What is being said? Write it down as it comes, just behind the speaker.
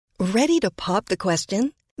Ready to pop the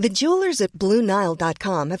question? The jewelers at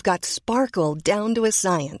BlueNile.com have got sparkle down to a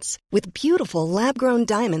science with beautiful lab-grown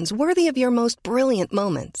diamonds worthy of your most brilliant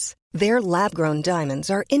moments. Their lab-grown diamonds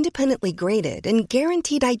are independently graded and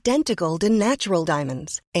guaranteed identical to natural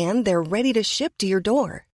diamonds, and they're ready to ship to your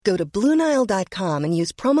door. Go to BlueNile.com and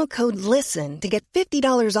use promo code LISTEN to get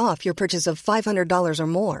 $50 off your purchase of $500 or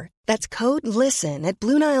more. That's code LISTEN at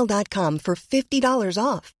BlueNile.com for $50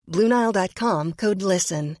 off. BlueNile.com, code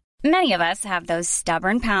LISTEN. Many of us have those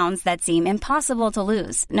stubborn pounds that seem impossible to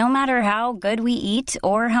lose, no matter how good we eat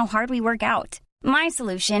or how hard we work out. My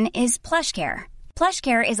solution is PlushCare.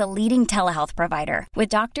 PlushCare is a leading telehealth provider with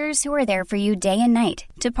doctors who are there for you day and night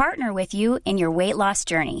to partner with you in your weight loss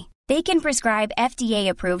journey. They can prescribe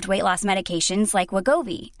FDA-approved weight loss medications like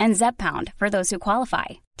Wegovy and Zepbound for those who qualify.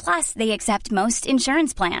 Plus, they accept most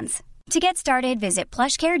insurance plans. To get started, visit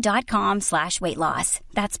plushcare.com/weightloss.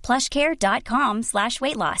 That's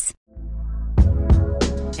plushcare.com/weightloss.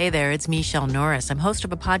 Hey there, it's Michelle Norris. I'm host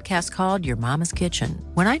of a podcast called Your Mama's Kitchen.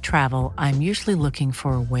 When I travel, I'm usually looking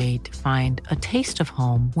for a way to find a taste of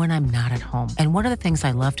home when I'm not at home. And one of the things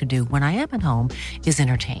I love to do when I am at home is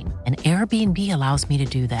entertain. And Airbnb allows me to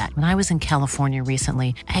do that. When I was in California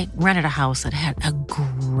recently, I rented a house that had a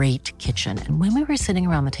great kitchen. And when we were sitting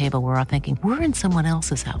around the table, we were all thinking, we're in someone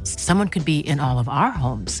else's house. Someone could be in all of our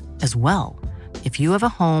homes as well. If you have a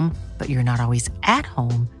home, but you're not always at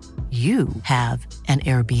home, you have an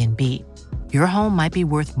Airbnb. Your home might be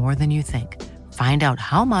worth more than you think. Find out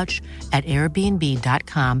how much at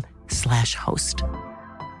airbnb.com/host.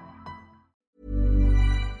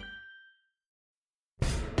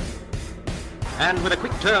 And with a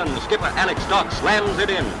quick turn, skipper Alex Dock slams it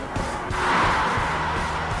in.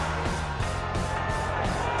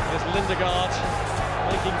 There's Lindegaard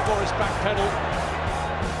making Forrest backpedal.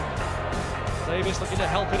 Davis looking to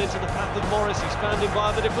help it into the path of Morris. He's found him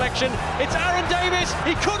via the deflection. It's Aaron Davis.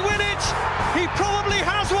 He could win it. He probably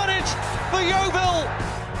has won it for Yeovil.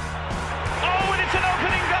 Oh, and it's an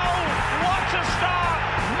opening goal. What a start.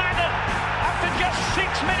 Madden, after just 6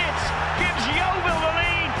 minutes, gives Yeovil the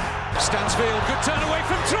lead. Stansfield, good turn away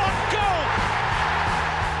from Trot. Goal.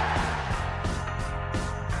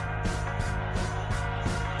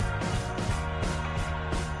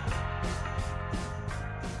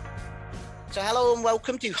 So hello and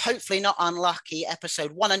welcome to Hopefully Not Unlucky,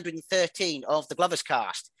 episode 113 of the Glovers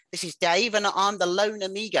Cast. This is Dave and I'm the lone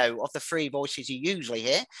amigo of the three voices you usually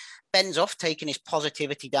hear. Ben's off taking his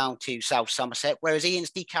positivity down to South Somerset, whereas Ian's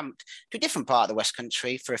decamped to a different part of the West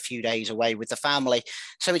Country for a few days away with the family.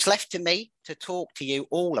 So it's left to me to talk to you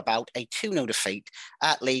all about a 2-0 defeat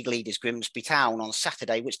at league leaders Grimsby Town on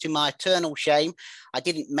Saturday, which to my eternal shame, I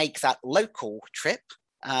didn't make that local trip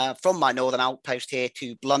from my northern outpost here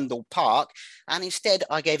to Blundell Park, and instead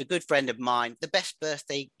I gave a good friend of mine the best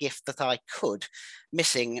birthday gift that I could,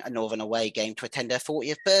 missing a northern away game to attend her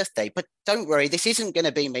 40th birthday. But don't worry, this isn't going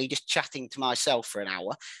to be me just chatting to myself for an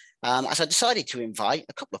hour, as I decided to invite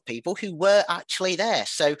a couple of people who were actually there.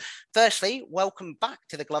 So firstly, welcome back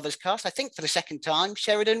to the Glovers Cast, I think for the second time,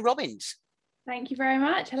 Sheridan Robbins. Thank you very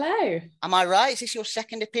much. Hello. Am I right? Is this your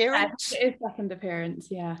second appearance? It is second appearance,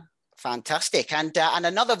 yeah. Fantastic. And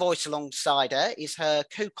another voice alongside her is her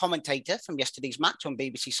co-commentator from yesterday's match on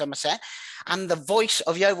BBC Somerset and the voice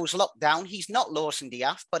of Yeovil's lockdown. He's not Lawson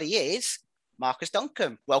Diaf, but he is Marcus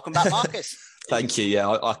Duncombe. Welcome back, Marcus. Thank you.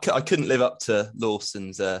 Yeah, I couldn't live up to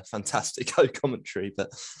Lawson's fantastic co-commentary, but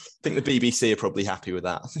I think the BBC are probably happy with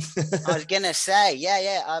that. I was going to say,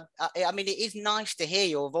 yeah. I mean, it is nice to hear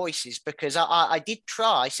your voices because I did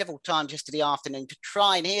try several times yesterday afternoon to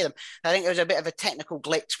try and hear them. I think there was a bit of a technical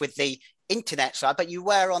glitch with the internet side, but you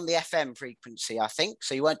were on the FM frequency, I think,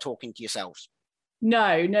 so you weren't talking to yourselves.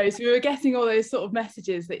 No. So we were getting all those sort of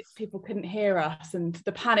messages that people couldn't hear us and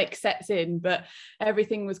the panic sets in, but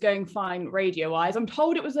everything was going fine radio-wise. I'm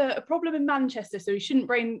told it was a problem in Manchester, so we shouldn't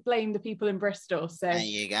blame the people in Bristol. So there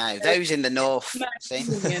you go. Those in the north, see?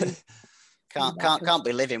 Can't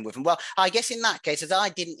be living with them. Well, I guess in that case, as I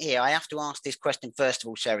didn't hear, I have to ask this question first of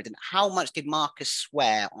all, Sheridan. How much did Marcus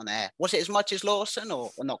swear on air? Was it as much as Lawson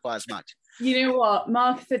or not quite as much? You know what?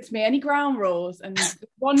 Marcus said to me, any ground rules? And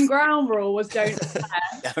one ground rule was don't swear.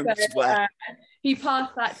 Don't swear. He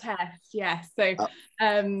passed that test, yes. So,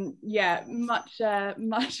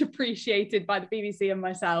 much appreciated by the BBC and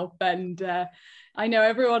myself. And I know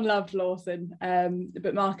everyone loved Lawson,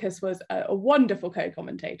 but Marcus was a wonderful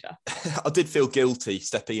co-commentator. I did feel guilty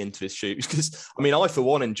stepping into his shoes because, I mean, I for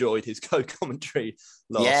one enjoyed his co-commentary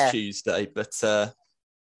last Tuesday, but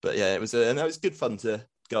yeah, it was good fun to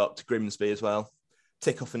go up to Grimsby as well,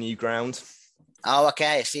 tick off a new ground. Oh,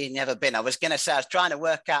 okay. I see you've never been. I was going to say, I was trying to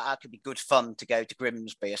work out how it could be good fun to go to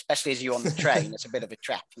Grimsby, especially as you're on the train. It's a bit of a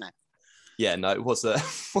trek now. Yeah, no, it was a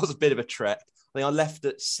bit of a trek. I think I left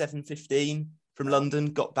at 7:15 from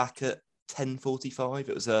London, got back at 10:45.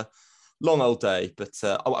 It was a long old day, but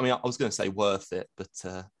I was going to say worth it, but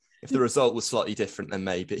if the result was slightly different, then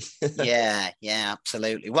maybe. yeah,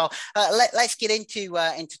 absolutely. Well, let's get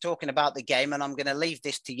into talking about the game, and I'm going to leave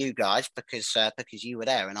this to you guys because you were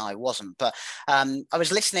there and I wasn't. But I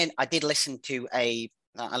was listening. I did listen to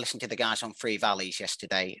I listened to the guys on Three Valleys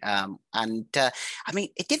yesterday, and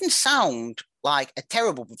it didn't sound like a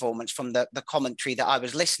terrible performance from the commentary that I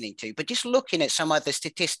was listening to, but just looking at some of the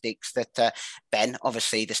statistics that Ben,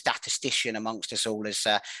 obviously the statistician amongst us all,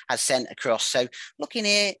 has sent across. So looking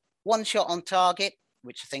here, 1 shot on target,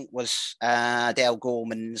 which I think was Dale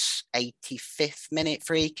Gorman's 85th minute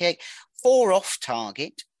free kick, 4 off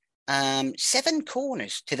target, 7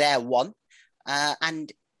 corners to their 1,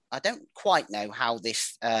 and I don't quite know how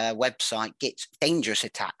this website gets dangerous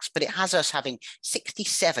attacks, but it has us having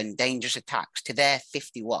 67 dangerous attacks to their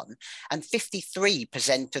 51 and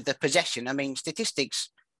 53% of the possession. I mean, statistics,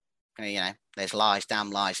 there's lies,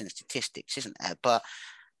 damn lies in statistics, isn't there? But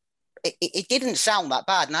it didn't sound that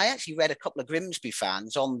bad. And I actually read a couple of Grimsby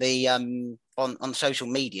fans on the on social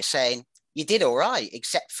media saying you did all right,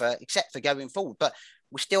 except for going forward. But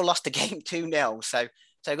we still lost the game 2-0.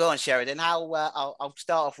 So go on, Sheridan. I'll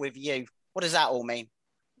start off with you. What does that all mean?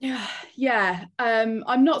 Yeah.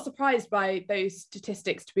 I'm not surprised by those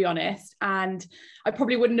statistics, to be honest. And I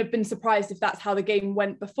probably wouldn't have been surprised if that's how the game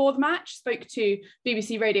went before the match. Spoke to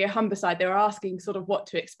BBC Radio Humberside. They were asking sort of what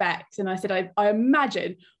to expect. And I said, I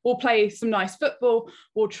imagine we'll play some nice football.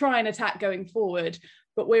 We'll try and attack going forward,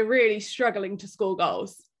 but we're really struggling to score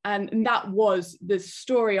goals. And that was the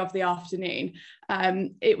story of the afternoon.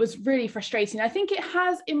 It was really frustrating. I think it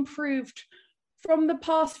has improved from the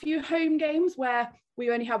past few home games where we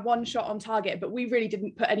only had 1 shot on target, but we really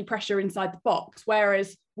didn't put any pressure inside the box,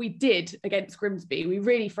 whereas we did against Grimsby. We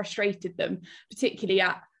really frustrated them, particularly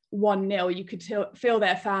at 1-0. You could feel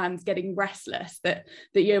their fans getting restless that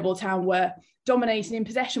Yeovil Town were dominating in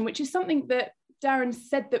possession, which is something that Darren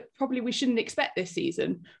said that probably we shouldn't expect this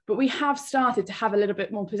season, but we have started to have a little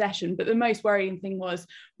bit more possession. But the most worrying thing was,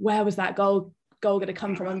 where was that goal going to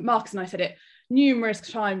come from? And Marcus and I said it numerous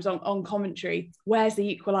times on commentary. Where's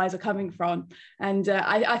the equaliser coming from? And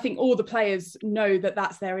I think all the players know that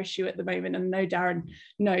that's their issue at the moment. And I know Darren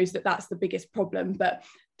knows that that's the biggest problem. But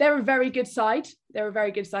they're a very good side.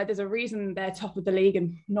 There's a reason they're top of the league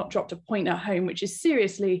and not dropped a point at home, which is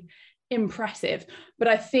seriously impressive. But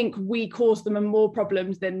I think we caused them more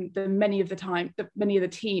problems than many of the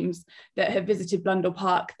teams that have visited Blundell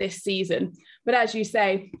Park this season. But as you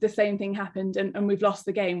say, the same thing happened and we've lost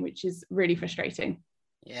the game, which is really frustrating.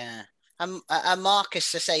 Yeah. And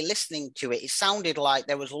Marcus, to say, listening to it, it sounded like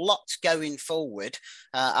there was lots going forward.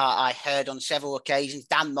 I heard on several occasions,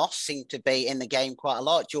 Dan Moss seemed to be in the game quite a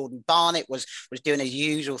lot. Jordan Barnett was doing his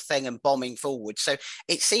usual thing and bombing forward. So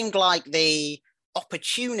it seemed like the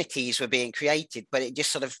opportunities were being created, but it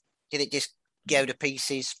just did it just go to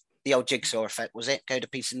pieces? The old jigsaw effect, was it? Go to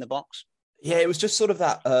pieces in the box? Yeah, it was just sort of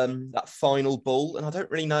that final ball. And I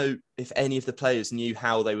don't really know if any of the players knew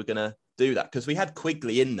how they were going to do that, because we had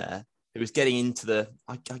Quigley in there. It was getting into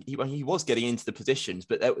he was getting into the positions,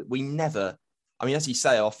 but we never, as you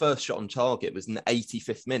say, our first shot on target was in the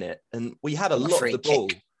 85th minute and we had a lot of the ball.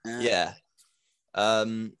 Yeah.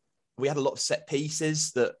 We had a lot of set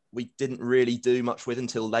pieces that we didn't really do much with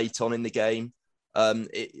until late on in the game.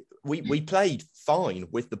 We played fine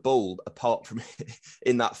with the ball, apart from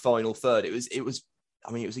in that final third. It was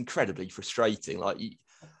incredibly frustrating. Like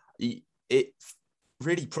it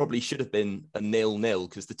really probably should have been a 0-0,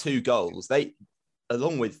 because the 2 goals, they,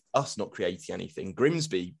 along with us not creating anything,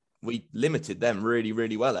 Grimsby, we limited them really,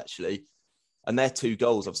 really well actually. And their 2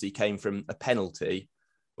 goals obviously came from a penalty,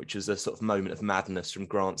 which was a sort of moment of madness from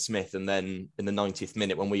Grant Smith. And then in the 90th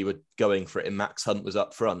minute, when we were going for it and Max Hunt was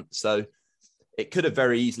up front. So it could have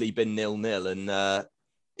very easily been 0-0.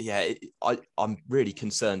 And I'm really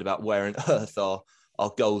concerned about where on earth our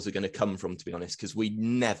goals are going to come from, to be honest, because we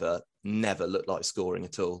never looked like scoring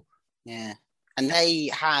at all. Yeah. And they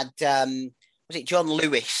had, was it John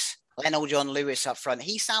Lewis, Lionel John Lewis up front?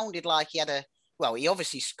 He sounded like he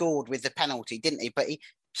obviously scored with the penalty, didn't he? But he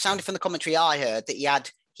sounded from the commentary I heard that he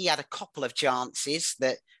had a couple of chances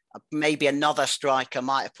that maybe another striker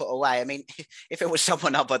might have put away. I mean, if it was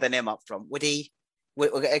someone other than him up front, could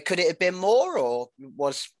it have been more, or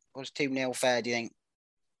was 2-0 fair, do you think?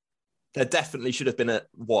 there definitely should have been a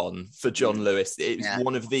 1 for John Lewis. It was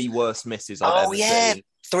one of the worst misses I've ever seen.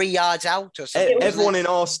 3 yards out or something. Everyone in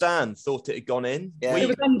our stand thought it had gone in. Yeah. It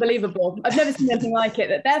was unbelievable. I've never seen anything like it.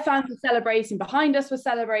 That their fans were celebrating, behind us were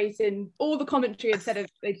celebrating. All the commentary had said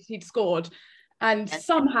he'd scored, and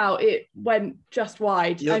somehow it went just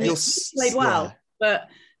wide. He played well, but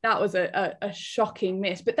that was a shocking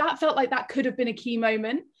miss. But that felt like that could have been a key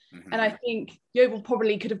moment. Mm-hmm. And I think Yeovil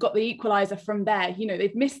probably could have got the equaliser from there.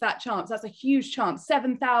 They've missed that chance. That's a huge chance.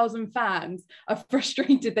 7,000 fans are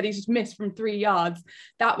frustrated that he's just missed from 3 yards.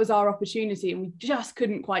 That was our opportunity, and we just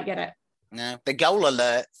couldn't quite get it. No, the goal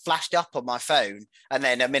alert flashed up on my phone, and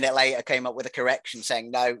then a minute later came up with a correction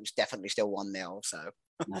saying, no, it's definitely still 1-0. So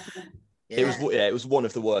it was one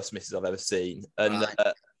of the worst misses I've ever seen. And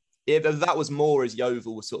that was more as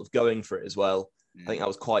Yeovil was sort of going for it as well. I think that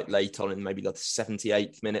was quite late on in maybe the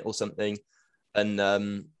 78th minute or something. And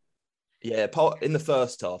in the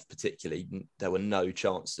first half particularly, there were no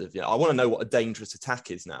chance of, I want to know what a dangerous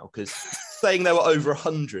attack is now, because saying there were over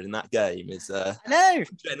 100 in that game is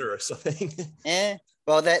generous, I think. Yeah.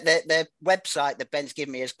 Well, the website that Ben's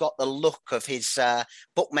given me has got the look of his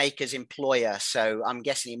bookmaker's employer, so I'm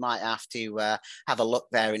guessing he might have to have a look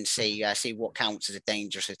there and see what counts as a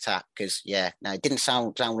dangerous attack. Because it didn't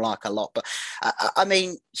sound like a lot. But I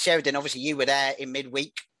mean, Sheridan, obviously you were there in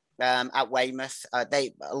midweek at Weymouth. I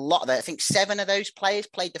think 7 of those players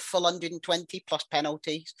played the full 120 plus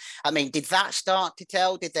penalties. I mean, did that start to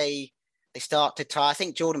tell? Did they start to tie? I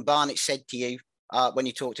think Jordan Barnett said to you when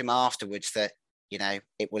you talked to him afterwards that,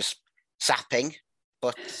 it was sapping,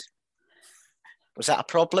 but was that a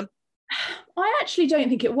problem? I actually don't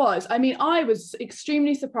think it was. I mean, I was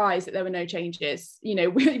extremely surprised that there were no changes.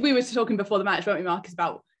 We were talking before the match, weren't we, Marcus,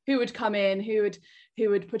 about who would come in, who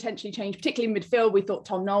would potentially change, particularly in midfield. We thought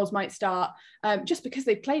Tom Knowles might start just because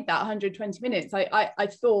they played that 120 minutes. I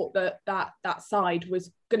thought that side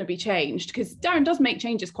was going to be changed, because Darren does make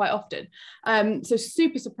changes quite often. So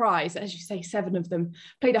super surprised, as you say, 7 of them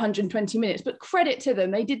played 120 minutes, but credit to them.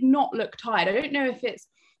 They did not look tired. I don't know if it's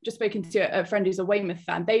just spoken to a friend who's a Weymouth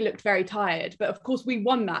fan. They looked very tired, but of course we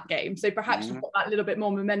won that game. So perhaps we've got that little bit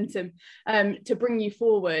more momentum to bring you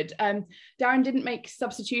forward. Darren didn't make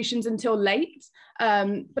substitutions until late,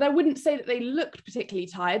 but I wouldn't say that they looked particularly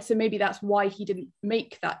tired. So maybe that's why he didn't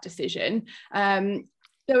make that decision. There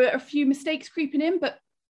were a few mistakes creeping in, but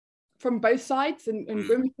from both sides, and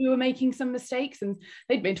Grimsby were making some mistakes, and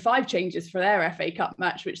they'd made 5 changes for their FA Cup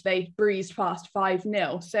match, which they breezed past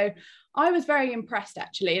 5-0. So I was very impressed,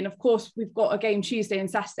 actually. And of course, we've got a game Tuesday and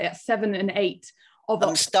Saturday at 7 and 8 of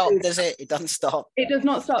October. Stop, does it? It doesn't stop. It does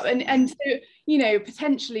not stop. And so,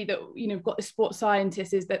 potentially that, we've got the sports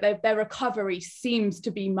scientists is that their recovery seems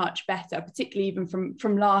to be much better, particularly even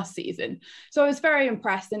from last season. So I was very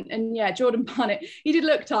impressed. And Jordan Barnett, he did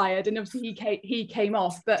look tired, and obviously he came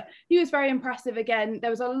off, but he was very impressive again.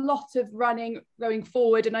 There was a lot of running going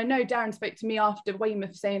forward. And I know Darren spoke to me after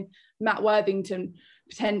Weymouth saying Matt Worthington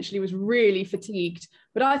potentially was really fatigued,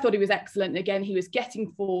 but I thought he was excellent. Again, he was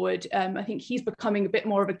getting forward. I think he's becoming a bit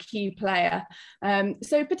more of a key player.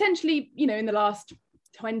 So potentially, in the last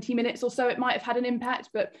 20 minutes or so, it might have had an impact,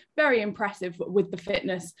 but very impressive with the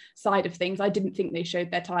fitness side of things. I didn't think they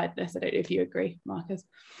showed their tiredness. I don't know if you agree, Marcus.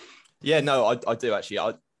 Yeah, no, I do actually.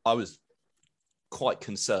 I was quite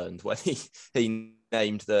concerned when he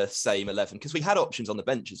named the same 11, because we had options on the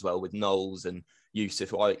bench as well with Knowles and Yusuf,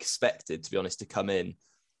 who I expected, to be honest, to come in.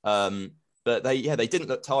 But they didn't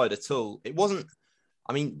look tired at all. It wasn't,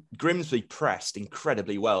 Grimsby pressed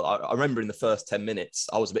incredibly well. I remember in the first 10 minutes,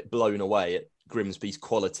 I was a bit blown away at Grimsby's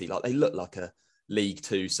quality. Like, they look like a League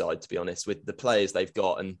Two side, to be honest, with the players they've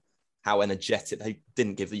got and how energetic. They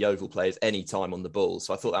didn't give the Yeovil players any time on the ball.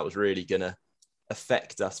 So I thought that was really going to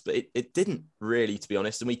affect us, but it didn't really, to be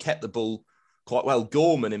honest. And we kept the ball quite well.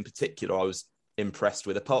 Gorman in particular, I was impressed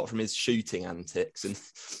with, apart from his shooting antics. And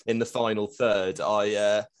in the final third,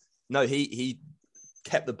 he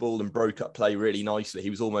kept the ball and broke up play really nicely. He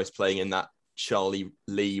was almost playing in that Charlie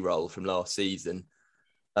Lee role from last season.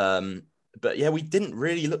 But we didn't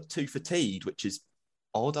really look too fatigued, which is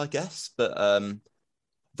odd, I guess. But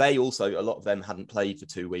they also, a lot of them hadn't played for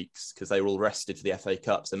 2 weeks because they were all rested for the FA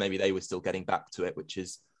Cup. So maybe they were still getting back to it, which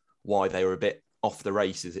is why they were a bit off the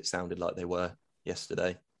races. It sounded like they were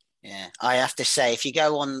yesterday. Yeah, I have to say, if you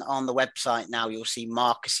go on the website now, you'll see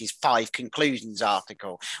Marcus's 5 conclusions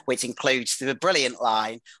article, which includes the brilliant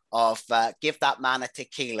line of give that man a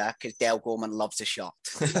tequila because Dale Gorman loves a shot.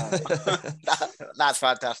 So, that's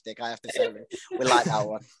fantastic, I have to say. We like that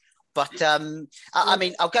one. But I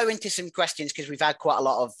mean, I'll go into some questions because we've had quite a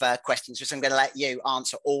lot of questions, which I'm going to let you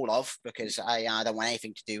answer all of because I don't want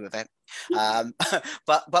anything to do with it.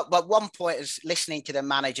 But one point is listening to the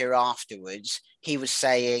manager afterwards, he was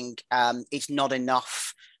saying it's not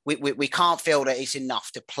enough. We can't feel that it's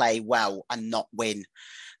enough to play well and not win.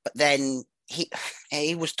 But then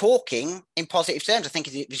he was talking in positive terms. I think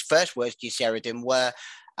his first words to Sheridan were,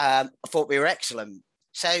 I thought we were excellent.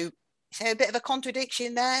 So is there a bit of a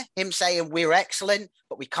contradiction there? Him saying we're excellent,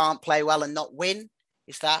 but we can't play well and not win?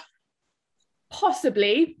 Is that?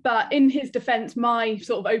 Possibly, but in his defence, my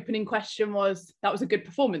sort of opening question was, that was a good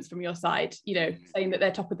performance from your side, you know, saying that they're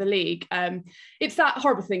top of the league. It's that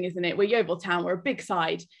horrible thing, isn't it? We're Yeovil Town, we're a big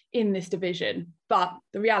side in this division. But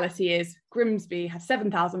the reality is Grimsby have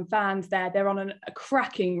 7,000 fans there. They're on a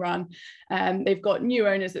cracking run. They've got new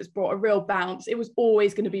owners that's brought a real bounce. It was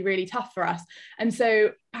always going to be really tough for us. And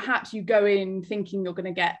so perhaps you go in thinking you're going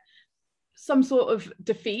to get some sort of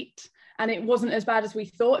defeat, and it wasn't as bad as we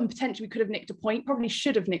thought, and potentially we could have nicked a point, probably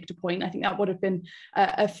should have nicked a point. I think that would have been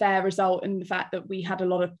a fair result in the fact that we had a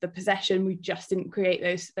lot of the possession, we just didn't create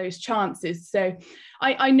those chances. So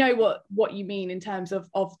I know what you mean in terms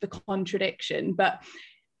of the contradiction, but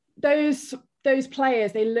those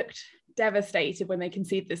players, they looked devastated when they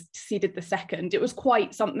conceded the second. It was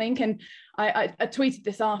quite something, and I tweeted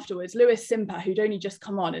this afterwards. Lewis Simper, who'd only just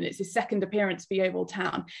come on, and it's his second appearance for Yeovil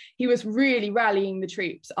Town, he was really rallying the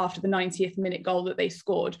troops after the 90th minute goal that they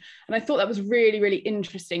scored, and I thought that was really, really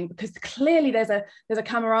interesting because clearly there's a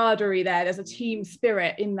camaraderie there, there's a team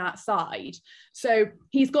spirit in that side. So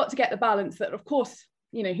he's got to get the balance that, of course,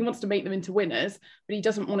 you know, he wants to make them into winners, but he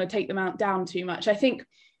doesn't want to take them down too much. I think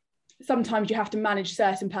sometimes you have to manage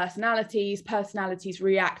certain personalities. Personalities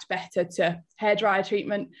react better to hairdryer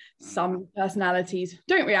treatment. Some personalities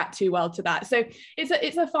don't react too well to that. So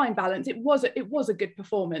it's a fine balance. It was a good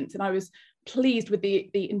performance, and I was pleased with the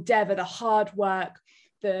endeavour, the hard work,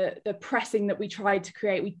 the pressing that we tried to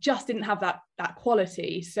create. We just didn't have that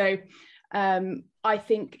quality. So I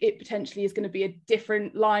think it potentially is going to be a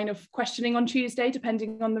different line of questioning on Tuesday,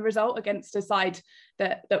 depending on the result against a side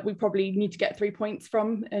that we probably need to get 3 points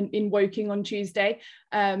from in Woking on Tuesday.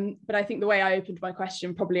 But I think the way I opened my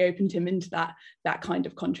question probably opened him into that kind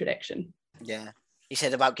of contradiction. Yeah. He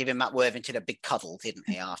said about giving Matt Worthington a big cuddle, didn't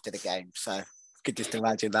he, after the game? So could just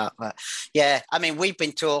imagine that. But yeah, I mean, we've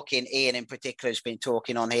been talking, Ian in particular has been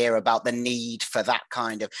talking on here about the need for that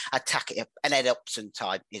kind of attack. An Ed Upson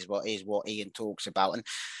type is what Ian talks about. And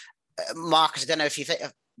Marcus, I don't know if you think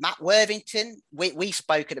of Matt Worthington. We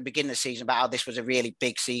spoke at the beginning of the season about how this was a really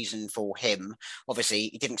big season for him. Obviously,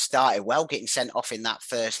 he didn't start it well, getting sent off in that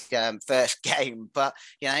first game. But,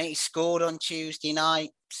 you know, he scored on Tuesday night.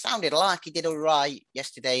 Sounded like he did all right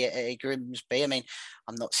yesterday at Grimsby. I mean,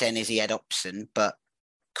 I'm not saying is he Ed Upson, but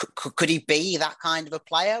could he be that kind of a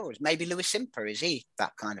player? Or is maybe Lewis Simper, is he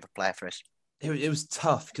that kind of a player for us? It was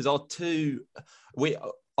tough because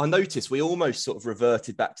I noticed we almost sort of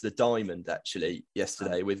reverted back to the diamond actually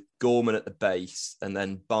yesterday with Gorman at the base and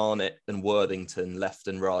then Barnett and Worthington left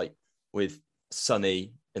and right with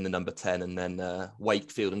Sonny in the number 10 and then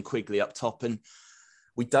Wakefield and Quigley up top. And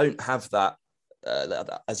we don't have that,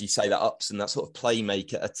 as you say, that Upson, that sort of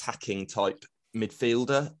playmaker, attacking type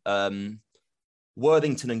midfielder.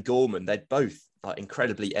 Worthington and Gorman, they're both like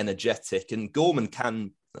incredibly energetic, and Gorman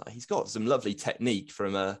he's got some lovely technique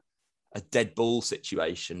from a dead ball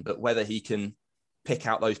situation, but whether he can pick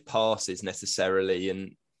out those passes necessarily,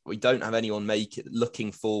 and we don't have anyone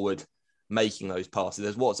looking forward, making those passes.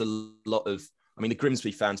 There was a lot of, I mean, the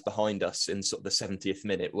Grimsby fans behind us in sort of the 70th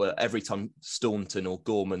minute were every time Staunton or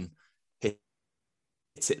Gorman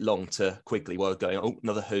hits it long to Quigley, were going, oh,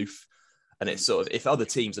 another hoof. And it's sort of, if other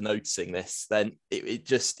teams are noticing this, then it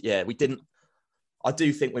just, we didn't. I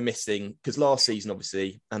do think we're missing, because last season,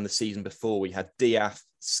 obviously, and the season before, we had Diath,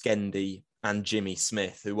 Skendi and Jimmy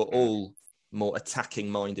Smith, who were all more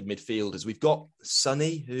attacking-minded midfielders. We've got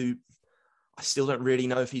Sonny, who I still don't really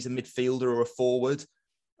know if he's a midfielder or a forward,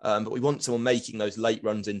 but we want someone making those late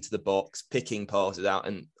runs into the box, picking passes out,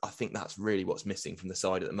 and I think that's really what's missing from the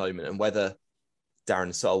side at the moment. And whether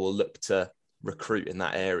Darren Saul will look to recruit in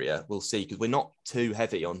that area, we'll see, because we're not too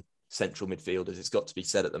heavy on central midfielders, it's got to be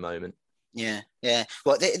said at the moment. Yeah.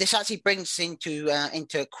 Well, this actually brings into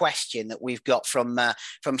a question that we've got from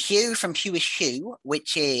Hugh, from Hewish Hugh,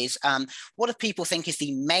 which is, what do people think is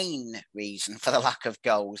the main reason for the lack of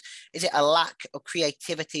goals? Is it a lack of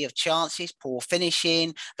creativity of chances, poor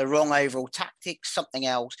finishing, the wrong overall tactics, something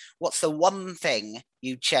else? What's the one thing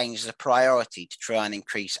you change as a priority to try and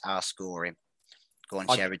increase our scoring? Go on,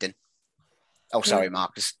 Sheridan. Oh, sorry,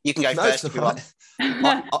 Marcus. You can go first if you want.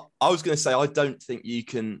 I was going to say, I don't think you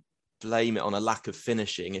can blame it on a lack of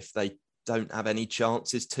finishing if they don't have any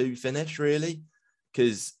chances to finish, really.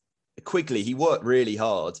 Because Quigley, he worked really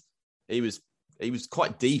hard. He was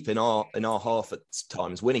quite deep in our half at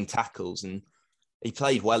times, winning tackles, and he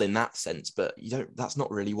played well in that sense. But that's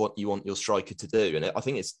not really what you want your striker to do. And I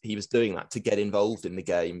think he was doing that to get involved in the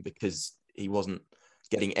game because he wasn't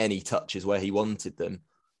getting any touches where he wanted them.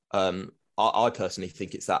 I personally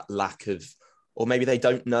think it's that lack of, or maybe they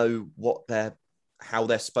don't know how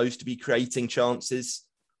they're supposed to be creating chances.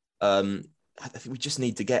 I think we just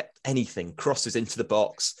need to get anything, crosses into the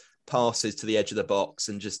box, passes to the edge of the box,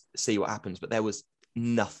 and just see what happens. But there was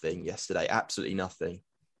nothing yesterday, absolutely nothing.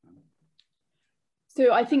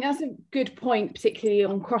 So I think that's a good point, particularly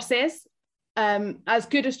on crosses. As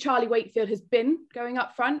good as Charlie Wakefield has been going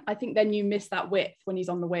up front, I think then you miss that width when he's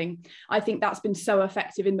on the wing. I think that's been so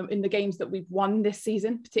effective in the games that we've won this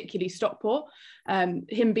season, particularly Stockport.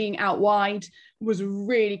 Him being out wide was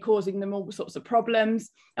really causing them all sorts of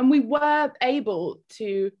problems. And we were able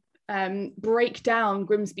to break down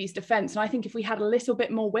Grimsby's defence. And I think if we had a little bit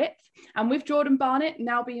more width, and with Jordan Barnett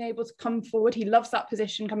now being able to come forward, he loves that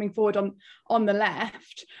position coming forward on the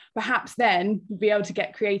left, perhaps then we'll be able to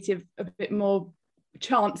get creative a bit more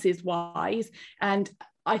chances wise. And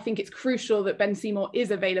I think it's crucial that Ben Seymour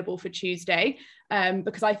is available for Tuesday,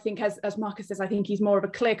 because I think, as Marcus says, I think he's more of a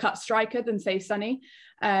clear-cut striker than, say, Sonny.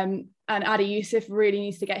 And Adi Youssef really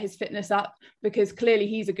needs to get his fitness up, because clearly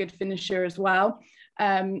he's a good finisher as well.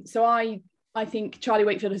 So I think Charlie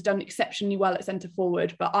Wakefield has done exceptionally well at centre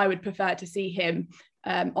forward, but I would prefer to see him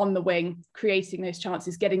on the wing, creating those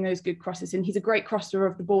chances, getting those good crosses in. He's a great crosser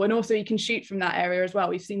of the ball, and also he can shoot from that area as well.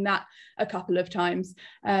 We've seen that a couple of times.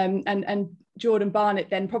 And Jordan Barnett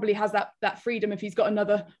then probably has that freedom if he's got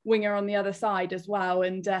another winger on the other side as well.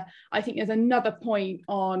 And I think there's another point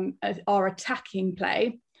on our attacking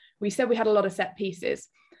play. We said we had a lot of set pieces.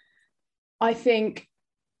 I think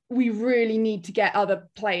we really need to get other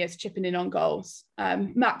players chipping in on goals.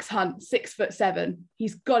 Max Hunt, 6'7".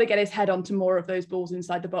 He's got to get his head onto more of those balls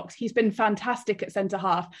inside the box. He's been fantastic at centre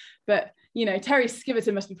half, but Terry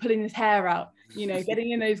Skiverton must be pulling his hair out,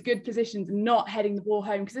 getting in those good positions and not heading the ball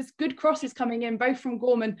home, because there's good crosses coming in both from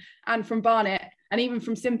Gorman and from Barnett, and even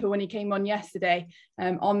from Simper when he came on yesterday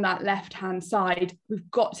on that left-hand side.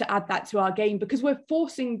 We've got to add that to our game, because we're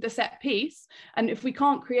forcing the set piece. And if we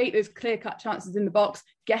can't create those clear-cut chances in the box,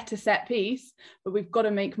 get a set piece, but we've got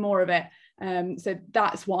to make more of it. So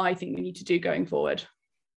that's what I think we need to do going forward.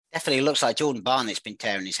 Definitely looks like Jordan Barnett's been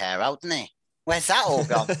tearing his hair out, hasn't he? Where's that all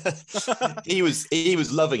gone? He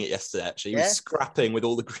was loving it yesterday, actually. He was scrapping with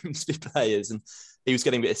all the Grimsby players, and he was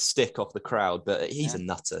getting a bit of stick off the crowd, but he's a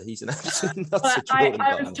nutter. He's an absolute nutter.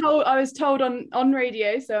 I was told on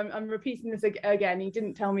radio, so I'm repeating this again. He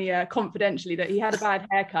didn't tell me confidentially that he had a bad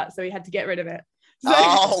haircut, so he had to get rid of it. So...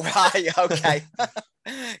 Oh, right. Okay.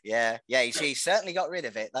 Yeah. He certainly got rid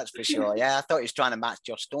of it. That's for sure. Yeah. I thought he was trying to match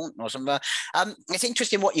Josh Staunton or something. It's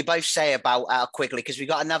interesting what you both say about Quigley, because we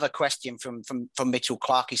got another question from Mitchell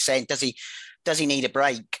Clark. He's saying, does he need a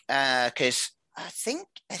break? Because I think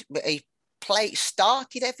he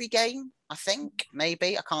started every game. I think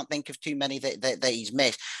maybe I can't think of too many that he's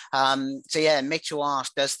missed. Mitchell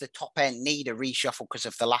asked, does the top end need a reshuffle because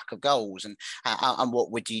of the lack of goals, and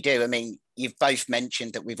what would you do? I mean, you've both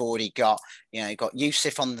mentioned that we've already got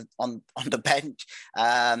Youssef on the bench.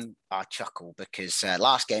 I chuckle because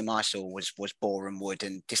last game I saw was Boreham Wood,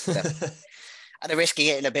 and just at the risk of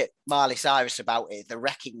getting a bit Marley Cyrus about it, the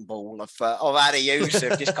wrecking ball of Adi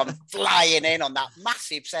Youssef just come flying in on that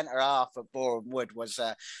massive centre half of Boreham Wood was.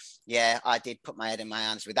 I did put my head in my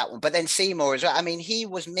hands with that one. But then Seymour as well. I mean, he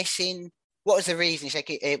was missing. What was the reason? He said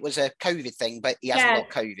it was a COVID thing, but he hasn't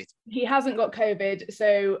got COVID. He hasn't got COVID.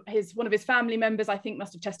 So one of his family members, I think,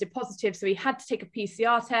 must have tested positive. So he had to take a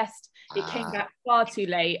PCR test. It came back far too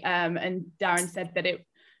late. And Darren said that it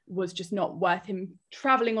was just not worth him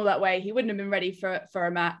travelling all that way. He wouldn't have been ready for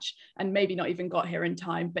a match, and maybe not even got here in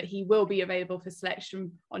time. But he will be available for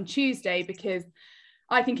selection on Tuesday, because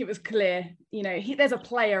I think it was clear, there's a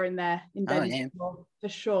player in there in Ben for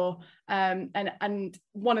sure. And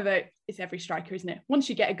one of it's every striker, isn't it? Once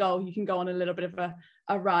you get a goal, you can go on a little bit of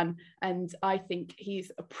a run. And I think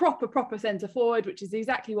he's a proper centre forward, which is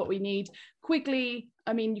exactly what we need. Quigley,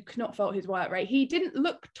 I mean, you cannot fault his work rate. He didn't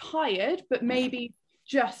look tired, but maybe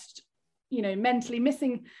just mentally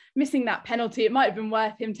missing that penalty. It might have been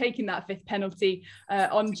worth him taking that 5th penalty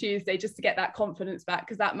on Tuesday just to get that confidence back,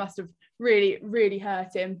 because that must have really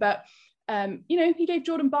hurt him. But he gave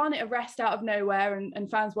Jordan Barnett a rest out of nowhere, and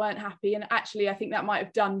fans weren't happy. And actually, I think that might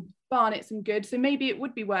have done Barnett some good. So maybe it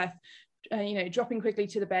would be worth dropping Quigley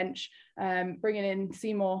to the bench, bringing in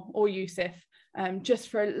Seymour or Youssef just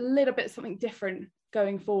for a little bit something different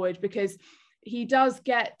going forward, because he does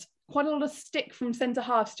get quite a lot of stick from centre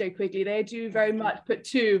halves, Joe Quigley. They do very much put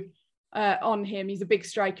two on him. He's a big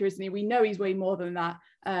striker, isn't he? We know he's way more than that,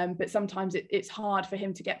 but sometimes it's hard for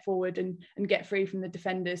him to get forward and get free from the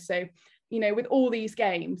defenders. So, with all these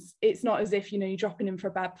games, it's not as if, you're dropping him for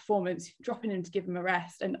a bad performance, you're dropping him to give him a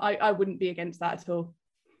rest. And I wouldn't be against that at all.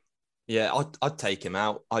 Yeah, I'd take him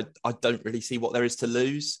out. I don't really see what there is to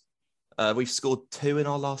lose. We've scored 2 in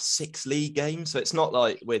our last 6 league games, so it's not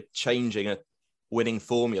like we're changing a winning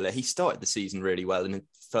formula. He started the season really well in the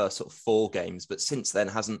first sort of 4 games, but since then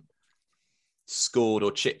hasn't scored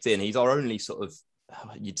or chipped in. He's our only sort of,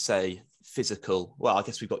 you'd say, physical. Well, I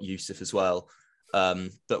guess we've got Yusuf as well,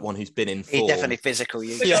 but one who's been in form. He's definitely physical,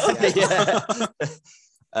 Yusuf. Yeah.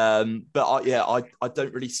 But I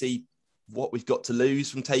don't really see what we've got to lose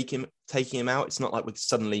from taking him out. It's not like we're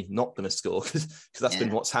suddenly not going to score, because that's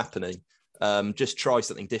been what's happening. Just try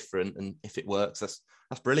something different, and if it works, that's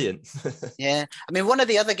brilliant. Yeah, I mean, one of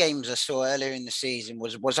the other games I saw earlier in the season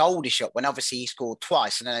was Aldershot, when obviously he scored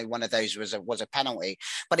twice, and I know one of those was a penalty.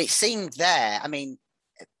 But it seemed there, I mean,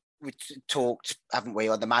 we talked, haven't we,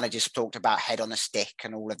 or the managers talked about head on a stick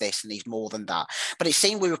and all of this, and he's more than that. But it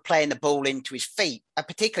seemed we were playing the ball into his feet,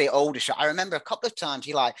 particularly at Aldershot. I remember a couple of times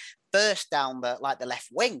he burst down the left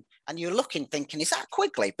wing, and you're looking thinking, is that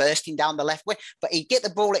Quigley bursting down the left wing? But he'd get the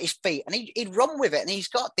ball at his feet and he'd run with it, and he's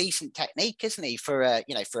got decent technique, isn't he, for a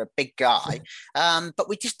big guy. But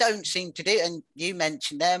we just don't seem to do it. And you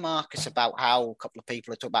mentioned there, Marcus, about how a couple of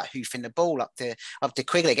people are talking about hoofing the ball up to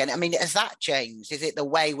Quigley again. I mean, has that changed? Is it the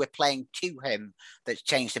way we're playing to him that's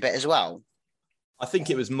changed a bit as well? I think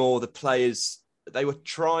it was more the players, they were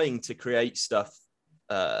trying to create stuff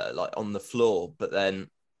on the floor, but then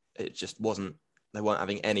it just wasn't, they weren't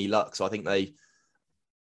having any luck. So I think they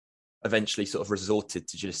eventually sort of resorted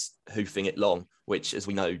to just hoofing it long, which, as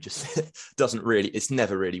we know, just it's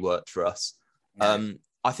never really worked for us. No.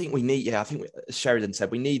 I think we need, as Sheridan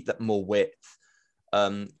said, we need that more width.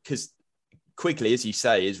 Because Quigley, as you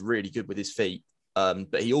say, is really good with his feet.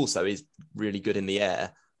 But he also is really good in the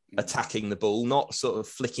air, attacking the ball, not sort of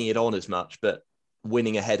flicking it on as much, but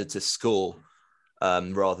winning a header to score,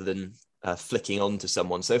 rather than flicking on to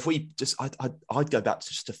someone. So if we just, I'd go back to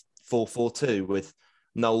just a 4-4-2 with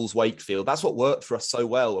Knowles, Wakefield. That's what worked for us so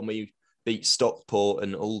well when we beat Stockport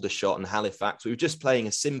and Aldershot and Halifax. We were just playing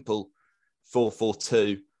a simple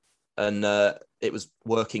 4-4-2, and it was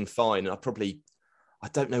working fine. And I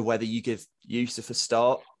don't know whether you give Yusuf a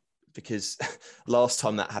start, because last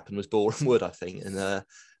time that happened was Boreham Wood, I think, and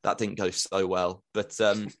that didn't go so well. But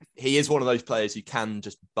he is one of those players who can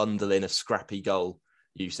just bundle in a scrappy goal,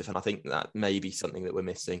 Yusuf, and I think that may be something that we're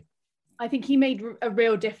missing. I think he made a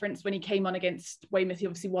real difference when he came on against Weymouth. He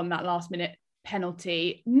obviously won that last minute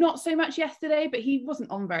penalty. Not so much yesterday, but he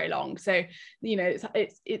wasn't on very long. So,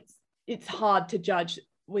 it's hard to judge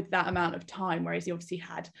with that amount of time, whereas he obviously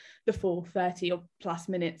had the full 30 or plus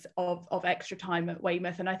minutes of extra time at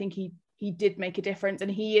Weymouth. And I think he did make a difference,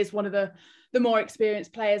 and he is one of the more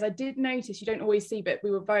experienced players. I did notice, you don't always see, but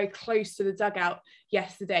we were very close to the dugout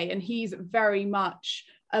yesterday, and he's very much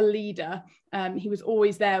a leader. He was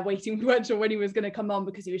always there waiting, we weren't sure when he was going to come on,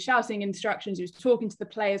 because he was shouting instructions, he was talking to the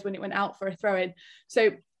players when it went out for a throw-in.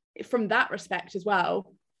 So from that respect as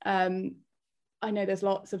well, I know there's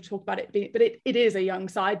lots of talk about it, but it is a young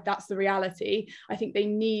side. That's the reality. I think they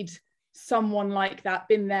need someone like that,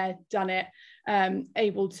 been there, done it,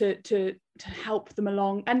 able to help them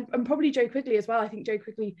along, and probably Joe Quigley as well. I think Joe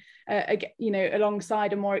Quigley,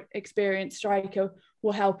 alongside a more experienced striker,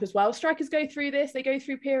 will help as well. Strikers go through this; they go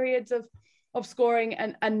through periods of scoring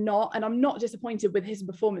and I'm not disappointed with his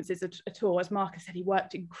performances at all. As Marcus said, he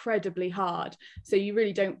worked incredibly hard, so you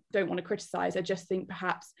really don't want to criticise. I just think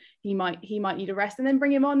perhaps he might need a rest, and then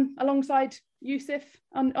bring him on alongside Yusuf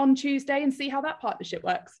on Tuesday and see how that partnership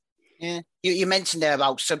works. Yeah, you mentioned there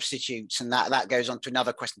about substitutes, and that goes on to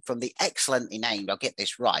another question from the excellently named, I'll get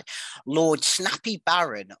this right, Lord Snappy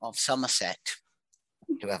Baron of Somerset,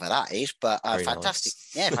 whoever that is, but fantastic.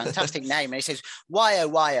 Nice. Yeah, fantastic name. And he says, why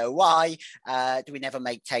do we never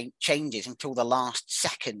make changes until the last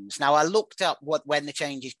seconds? Now, I looked up when the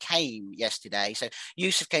changes came yesterday. So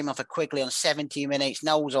Yusuf came on for Quigley on 70 minutes,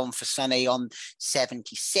 Knowles on for Sonny on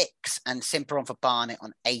 76, and Simper on for Barnett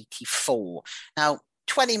on 84. Now,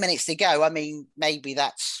 20 minutes to go. I mean, maybe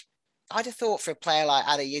I'd have thought for a player like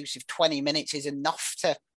Ada Yusuf, 20 minutes is enough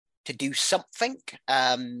to do something.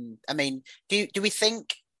 I mean, do we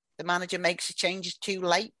think the manager makes the changes too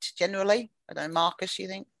late generally? I don't know, Marcus, you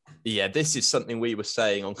think? Yeah, this is something we were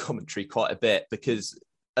saying on commentary quite a bit, because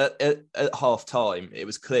at half time, it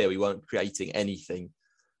was clear we weren't creating anything.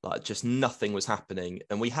 Like, just nothing was happening.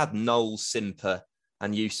 And we had Knowles, Simper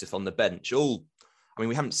and Yusuf on the bench.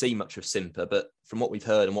 We haven't seen much of Simper, but from what we've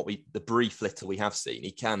heard and the brief little we have seen,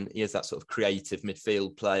 he is that sort of creative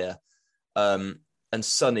midfield player. And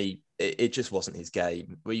Sonny, it just wasn't his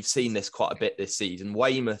game. We've seen this quite a bit this season.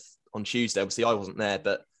 Weymouth on Tuesday, obviously I wasn't there,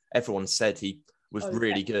 but everyone said he was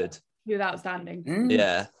really good. He was outstanding.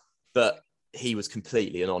 Yeah, but he was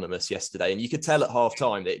completely anonymous yesterday. And you could tell at half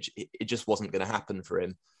time that it just wasn't going to happen for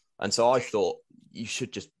him. And so I thought you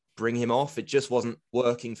should just bring him off. It just wasn't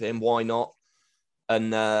working for him. Why not?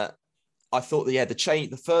 And I thought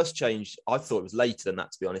the first change, I thought it was later than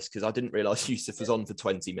that, to be honest, because I didn't realise Yusuf was on for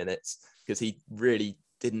 20 minutes because he really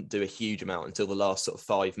didn't do a huge amount until the last sort of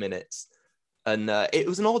 5 minutes. And it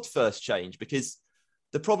was an odd first change because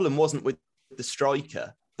the problem wasn't with the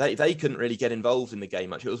striker. They couldn't really get involved in the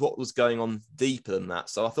game much. It was what was going on deeper than that.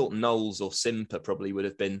 So I thought Knowles or Simper probably would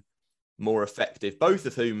have been more effective, both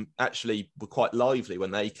of whom actually were quite lively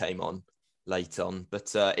when they came on late on.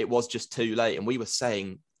 But it was just too late. And we were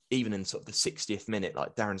saying, even in sort of the 60th minute,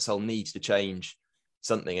 like Darren Sol needs to change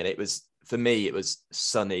something. And for me, it was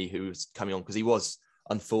Sonny who was coming on because he was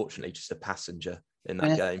unfortunately just a passenger in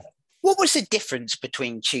that game. What was the difference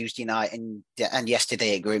between Tuesday night and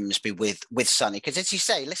yesterday at Grimsby with Sonny? Because as you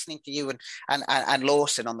say, listening to you and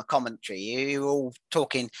Lawson on the commentary, you were all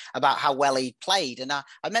talking about how well he played. And I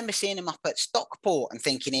remember seeing him up at Stockport and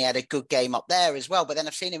thinking he had a good game up there as well. But then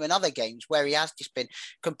I've seen him in other games where he has just been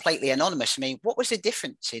completely anonymous. I mean, what was the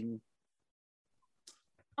difference in?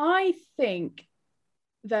 I think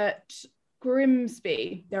that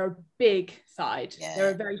Grimsby, they're a big side. Yeah. They're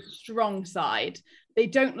a very strong side. They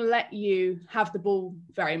don't let you have the ball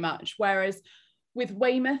very much. Whereas with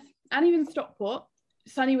Weymouth and even Stockport,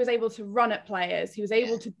 Sonny was able to run at players. He was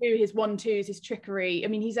able to do his 1-2s, his trickery. I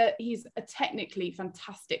mean, he's a technically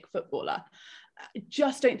fantastic footballer. I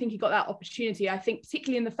just don't think he got that opportunity. I think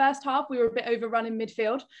particularly in the first half, we were a bit overrun in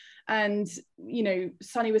midfield. And,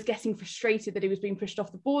 Sonny was getting frustrated that he was being pushed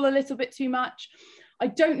off the ball a little bit too much. I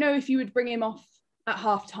don't know if you would bring him off at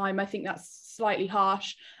half-time. I think that's slightly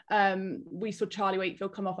harsh. We saw Charlie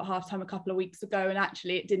Wakefield come off at half-time a couple of weeks ago, and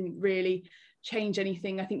actually it didn't really change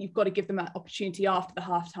anything. I think you've got to give them that opportunity after the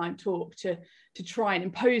half-time talk to try and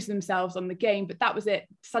impose themselves on the game. But that was it.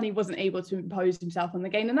 Sonny wasn't able to impose himself on the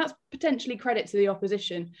game, and that's potentially credit to the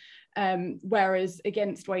opposition. Whereas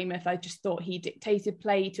against Weymouth, I just thought he dictated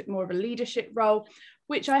play. He took more of a leadership role,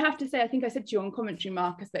 which I have to say, I think I said to you on commentary,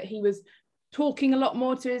 Marcus, that he was talking a lot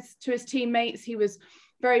more to his teammates. He was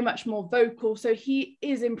very much more vocal. So he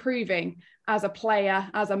is improving as a player,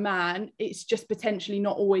 as a man. It's just potentially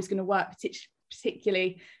not always going to work,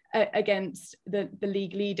 particularly against the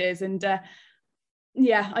league leaders. And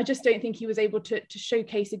I just don't think he was able to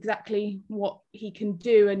showcase exactly what he can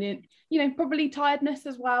do. And, probably tiredness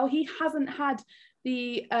as well. He hasn't had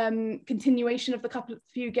the continuation of the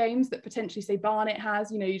few games that potentially say Barnet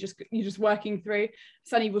has. You're just working through.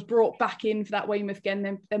 Sonny was brought back in for that Weymouth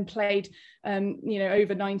game, then played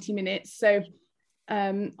over 90 minutes. So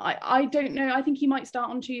I don't know. I think he might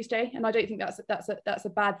start on Tuesday, and I don't think that's a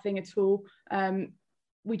bad thing at all.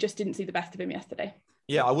 We just didn't see the best of him yesterday.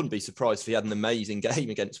 Yeah, I wouldn't be surprised if he had an amazing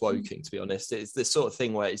game against Woking, to be honest. It's this sort of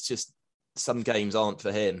thing where it's just some games aren't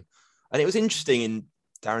for him. And it was interesting in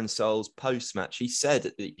Darren Sol's post-match, he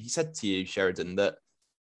said to you, Sheridan, that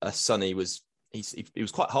Sonny was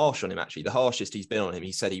quite harsh on him, actually, the harshest he's been on him.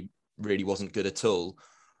 He said he really wasn't good at all.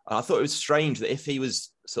 And I thought it was strange that if he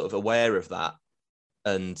was sort of aware of that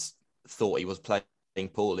and thought he was playing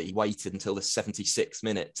poorly, he waited until the 76th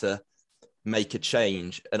minute to make a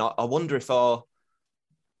change. And I wonder if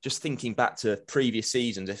just thinking back to previous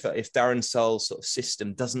seasons, if Darren Sol's sort of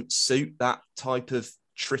system doesn't suit that type of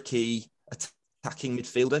tricky attacking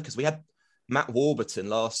midfielder, because we had Matt Warburton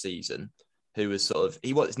last season, who was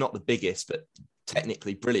he's not the biggest, but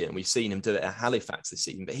technically brilliant. We've seen him do it at Halifax this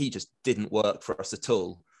season, but he just didn't work for us at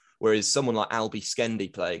all. Whereas someone like Albie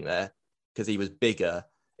Skendi playing there, because he was bigger,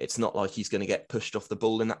 it's not like he's going to get pushed off the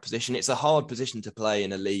ball in that position. It's a hard position to play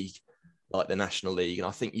in a league like the National League. And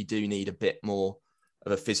I think you do need a bit more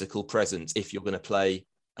of a physical presence if you're going to play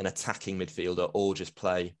an attacking midfielder or just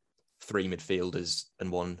play three midfielders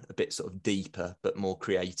and one a bit sort of deeper but more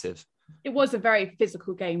creative. It was a very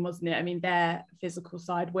physical game, wasn't it? I mean, they're a physical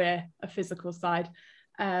side, we're a physical side.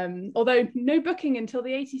 Although no booking until the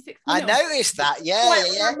 86th minute. I noticed that,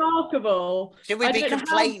 yeah. Remarkable. Should we be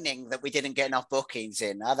complaining that we didn't get enough bookings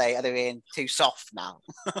in? Are they being too soft now?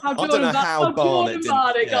 I don't know how Barnet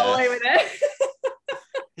got away with it.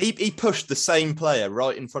 He pushed the same player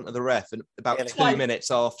right in front of the ref and about 2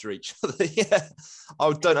 minutes after each other. Yeah,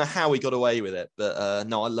 I don't know how he got away with it, but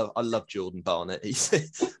no, I love Jordan Barnett. He's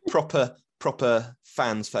proper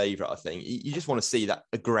fans' favourite, I think. You just want to see that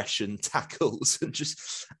aggression, tackles, and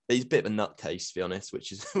just he's a bit of a nutcase, to be honest,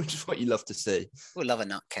 which is what you love to see. We love a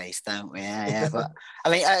nutcase, don't we? Yeah. But I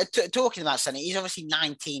mean, talking about Sonny, he's obviously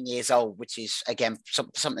 19 years old, which is again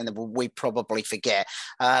something that we probably forget.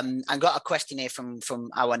 And got a question here from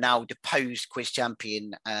our now deposed quiz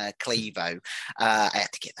champion Clevo. I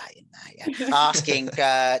had to get that in there. Yeah. Asking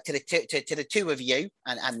to the two of you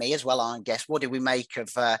and me as well, I guess, what do we make of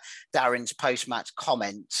Darren's post-match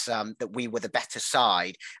comments that we were the better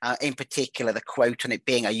side, in particular the quote on it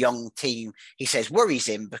being a young team, he says, worries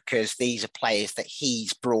him because these are players that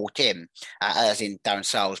he's brought in, as in Darren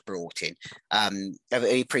Sarll's brought in.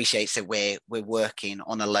 He appreciates that we're working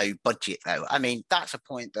on a low budget, though. I mean, that's a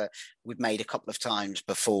point that we've made a couple of times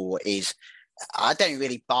before, is I don't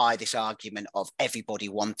really buy this argument of everybody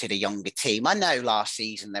wanted a younger team. I know last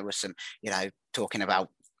season there was some, talking about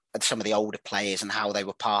some of the older players and how they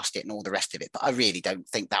were past it and all the rest of it. But I really don't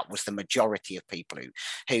think that was the majority of people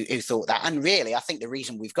who thought that. And really, I think the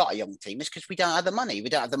reason we've got a young team is because we don't have the money. We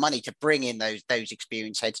don't have the money to bring in those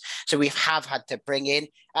experienced heads. So we have had to bring in,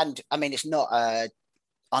 and I mean, it's not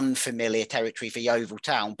unfamiliar territory for Yeovil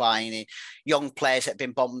Town buying in young players that have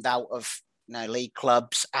been bombed out of league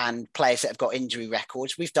clubs and players that have got injury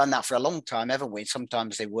records. We've done that for a long time, haven't we?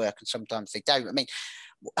 Sometimes they work and sometimes they don't. I mean,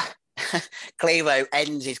 Clevo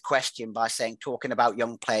ends his question by saying, talking about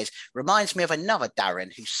young players reminds me of another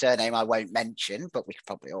Darren whose surname I won't mention, but we could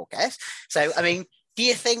probably all guess. So, I mean, do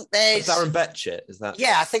you think there's Darren Betchett? Is that?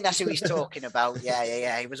 Yeah, I think that's who he's talking about.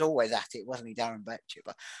 Yeah. He was always at it, wasn't he, Darren Betchett?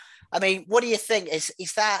 But I mean, what do you think? Is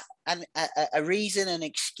that a reason, an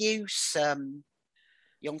excuse?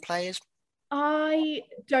 Young players? I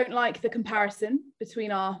don't like the comparison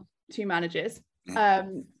between our two managers.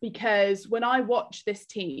 Because when I watch this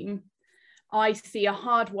team, I see a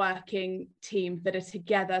hard-working team that are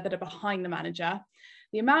together, that are behind the manager.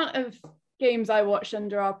 The amount of games I watched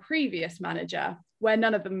under our previous manager, where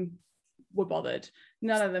none of them were bothered,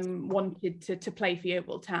 none of them wanted to play for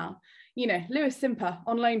Yeovil Town. Lewis Simper,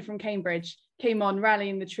 on loan from Cambridge, came on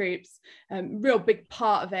rallying the troops, real big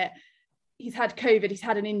part of it. He's had COVID, he's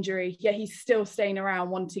had an injury, yet he's still staying around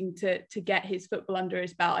wanting to get his football under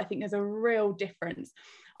his belt. I think there's a real difference.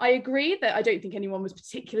 I agree that I don't think anyone was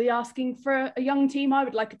particularly asking for a young team. I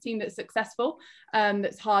would like a team that's successful,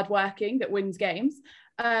 that's hardworking, that wins games.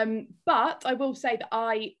 But I will say that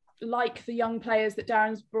I like the young players that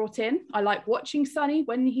Darren's brought in. I like watching Sonny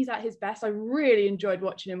when he's at his best. I really enjoyed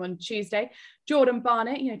watching him on Tuesday. Jordan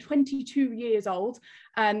Barnett, 22 years old,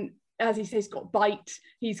 and as he says, he's got bite,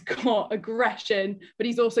 he's got aggression, but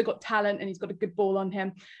he's also got talent and he's got a good ball on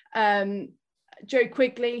him. Joe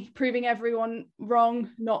Quigley, proving everyone wrong,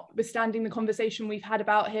 notwithstanding the conversation we've had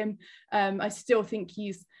about him. I still think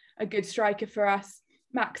he's a good striker for us.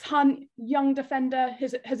 Max Hunt, young defender,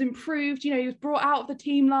 has improved. He was brought out of the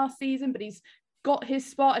team last season, but he's got his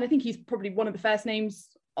spot. And I think he's probably one of the first names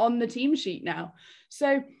on the team sheet now.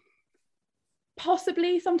 So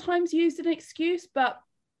possibly sometimes used as an excuse, but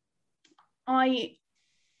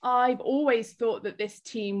I've always thought that this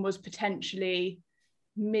team was potentially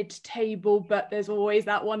mid-table, but there's always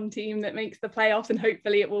that one team that makes the playoffs, and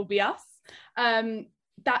hopefully it will be us.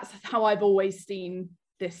 That's how I've always seen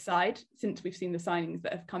this side since we've seen the signings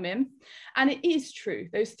that have come in. And it is true,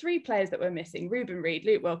 those three players that we're missing, Ruben Reid,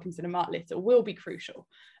 Luke Wilkinson and Mark Little, will be crucial.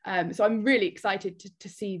 So I'm really excited to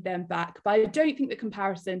see them back. But I don't think the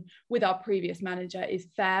comparison with our previous manager is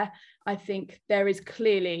fair. I think there is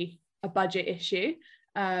clearly a budget issue,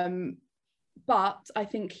 but I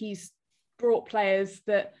think he's brought players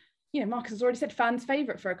that, Marcus has already said, fans'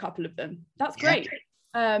 favourite for a couple of them. That's great.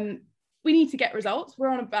 We need to get results. We're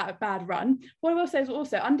on a bad run. What I will say is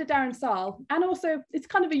also under Darren Sarll, and also it's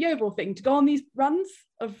kind of a Yeovil thing to go on these runs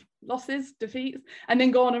of losses, defeats, and then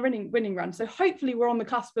go on a winning run. So hopefully we're on the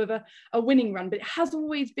cusp of a winning run, but it has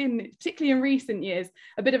always been, particularly in recent years,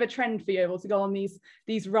 a bit of a trend for Yeovil to go on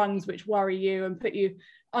these runs which worry you and put you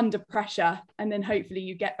under pressure, and then hopefully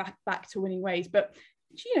you get back to winning ways. But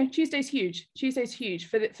Tuesday's huge. Tuesday's huge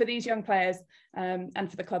for these young players and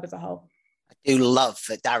for the club as a whole. do love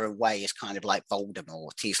that Darren Way is kind of like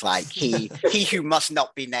Voldemort. He's like he who must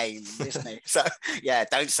not be named, isn't he? So yeah,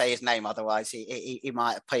 don't say his name, otherwise he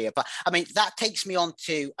might appear. But I mean, that takes me on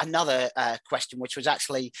to another question, which was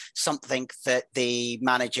actually something that the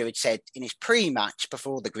manager had said in his pre-match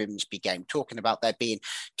before the Grimsby game, talking about there being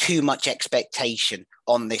too much expectation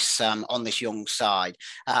on this young side.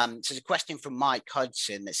 So there's a question from Mike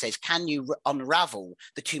Hudson that says, can you unravel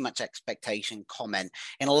the too much expectation comment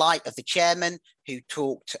in light of the chairman who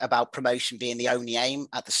talked about promotion being the only aim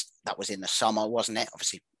that was in the summer, wasn't it?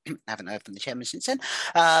 Obviously, haven't heard from the chairman since then.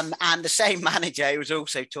 And the same manager who was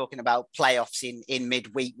also talking about playoffs in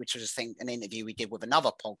midweek, which was, I think, an interview we did with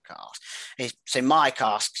another podcast. So Mike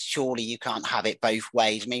asks, surely you can't have it both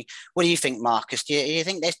ways. I mean, what do you think, Marcus? Do you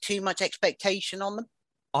think there's too much expectation on them?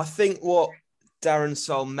 I think what Darren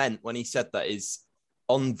Sarll meant when he said that is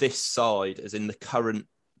on this side, as in the current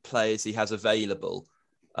players he has available,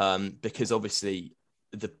 because obviously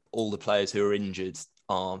all the players who are injured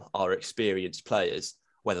are experienced players.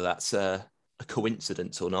 Whether that's a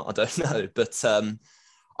coincidence or not, I don't know. But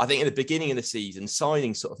I think in the beginning of the season,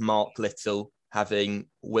 signing sort of Mark Little, having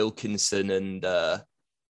Wilkinson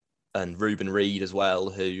and Ruben Reid as well,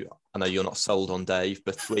 who I know you're not sold on, Dave,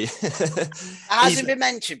 but it hasn't been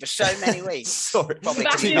mentioned for so many weeks. Sorry, probably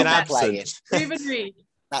been absent. Ruben Reid.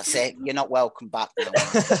 That's it. You're not welcome back now.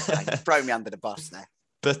 Throw me under the bus there.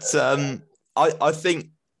 But I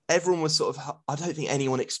think everyone was sort of, I don't think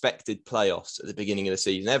anyone expected playoffs at the beginning of the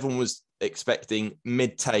season. Everyone was expecting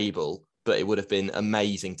mid-table, but it would have been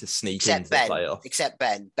amazing to sneak into the playoffs. Except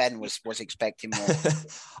Ben. Ben was expecting more.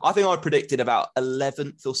 I think I predicted about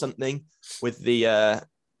 11th or something, with the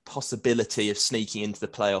possibility of sneaking into the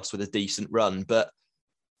playoffs with a decent run. But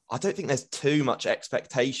I don't think there's too much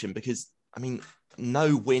expectation because, I mean,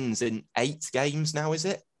 no wins in 8 games now, is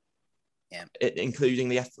it? Yeah. Including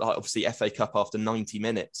the obviously FA Cup after 90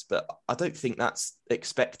 minutes. But I don't think that's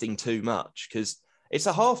expecting too much because it's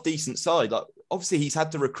a half decent side. Like, obviously he's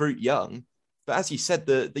had to recruit young, but as you said,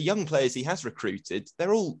 the young players he has recruited,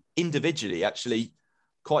 they're all individually actually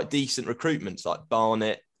quite decent recruitments, like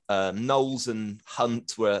Barnett, Knowles and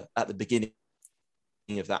Hunt were at the beginning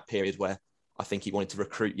of that period where I think he wanted to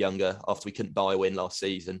recruit younger after we couldn't buy a win last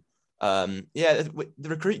season. The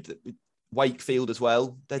recruit Wakefield as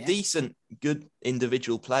well. They're decent, good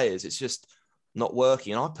individual players. It's just not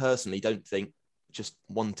working. And I personally don't think just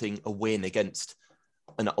wanting a win against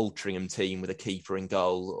an Altrincham team with a keeper in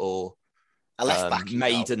goal or a left back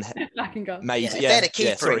Maidenhead. If they had a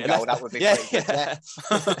keeper in goal, that would be great. Yeah.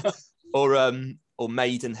 or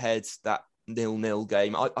Maidenhead, that 0-0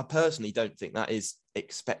 game. I personally don't think that is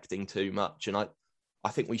expecting too much. And I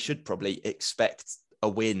think we should probably expect a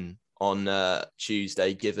win on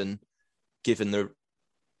Tuesday, given the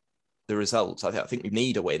results. I think we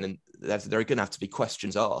need a win, and there are going to have to be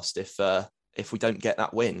questions asked if we don't get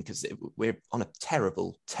that win, because we're on a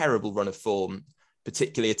terrible run of form,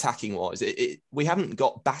 particularly attacking wise. We haven't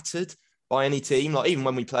got battered by any team. Like, even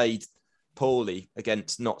when we played poorly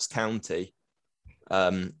against Notts County,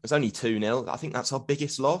 it was only 2-0. I think that's our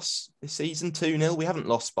biggest loss this season, 2-0. We haven't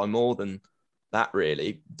lost by more than that,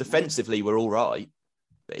 really. Defensively, we're all right,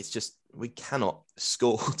 but it's just we cannot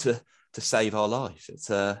score to save our life. It's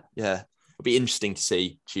it'll be interesting to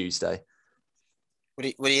see Tuesday. What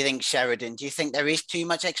do you think, Sheridan? Do you think there is too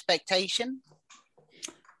much expectation?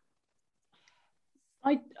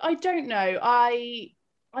 I don't know. I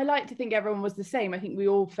like to think everyone was the same. I think we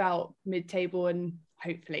all felt mid-table and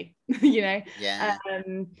hopefully, Yeah.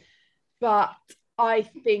 But I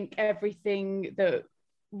think everything that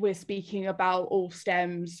we're speaking about all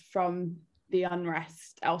stems from the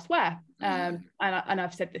unrest elsewhere. And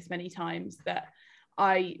I've said this many times that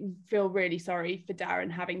I feel really sorry for Darren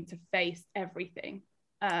having to face everything.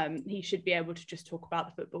 He should be able to just talk about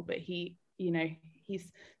the football, but he's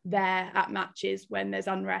there at matches when there's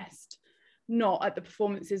unrest, not at the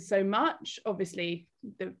performances so much. Obviously,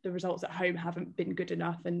 the results at home haven't been good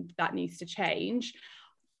enough and that needs to change.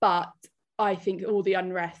 But I think all the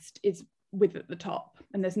unrest is with at the top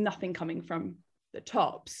and there's nothing coming from the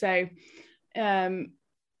top. So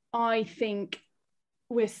I think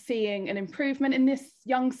we're seeing an improvement in this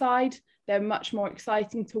young side. They're much more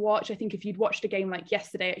exciting to watch. I think if you'd watched a game like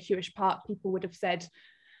yesterday at Hewish Park, people would have said,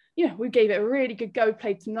 we gave it a really good go,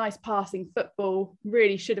 played some nice passing football,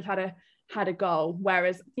 really should have had a goal.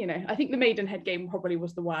 Whereas, I think the Maidenhead game probably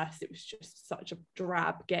was the worst. It was just such a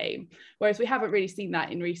drab game. Whereas we haven't really seen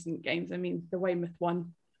that in recent games. I mean, the Weymouth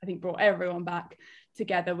one, I think, brought everyone back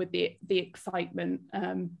together with the excitement.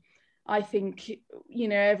 I think,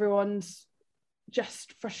 everyone's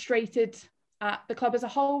just frustrated at the club as a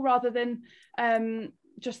whole rather than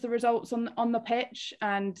just the results on the pitch,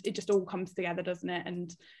 and it just all comes together, doesn't it,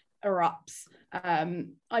 and erupts.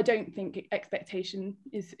 I don't think expectation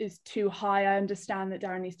is too high. I understand that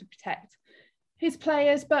Darren needs to protect his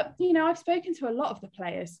players, but I've spoken to a lot of the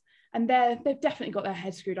players, and they've definitely got their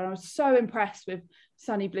heads screwed on. I was so impressed with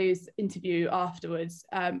Sonny Blue's interview afterwards.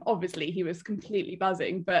 Obviously he was completely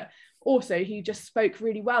buzzing, but also he just spoke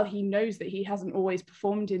really well. He knows that he hasn't always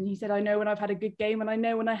performed, and he said, I know when I've had a good game and I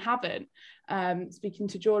know when I haven't. Speaking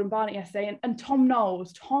to Jordan Barnett yesterday, and Tom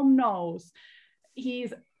Knowles,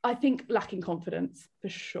 he's, I think, lacking confidence for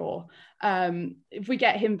sure. If we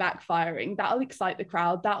get him backfiring, that'll excite the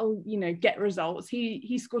crowd. That'll, get results.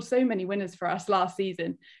 He scored so many winners for us last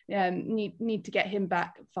season. Need to get him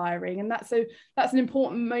backfiring, and that's an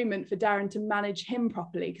important moment for Darren to manage him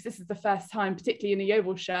properly, because this is the first time, particularly in a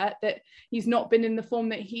Yeovil shirt, that he's not been in the form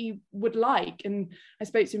that he would like. And I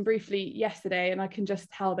spoke to him briefly yesterday, and I can just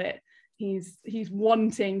tell that he's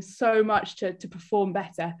wanting so much to perform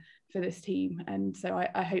better for this team, and so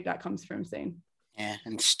I hope that comes from him soon. Yeah,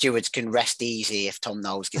 and stewards can rest easy if Tom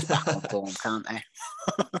Knowles gets back on form, can't they?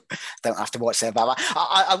 Don't have to watch that about that.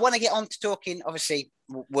 I want to get on to talking, obviously,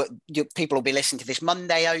 people will be listening to this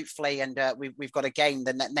Monday, hopefully, and we've got a game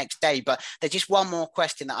the next day, but there's just one more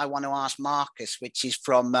question that I want to ask Marcus, which is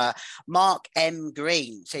from Mark M.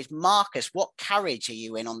 Green. It says, Marcus, what carriage are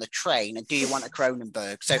you in on the train, and do you want a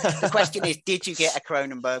Kronenberg? So the question is, did you get a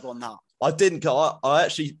Kronenberg or not? I didn't. I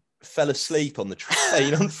actually fell asleep on the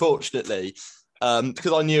train, unfortunately,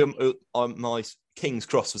 because I knew my King's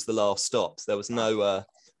Cross was the last stop. So there was no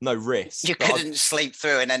risk. You couldn't sleep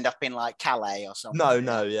through and end up in like Calais or something.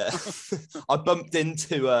 No, yeah. I bumped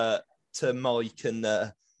into to Mike and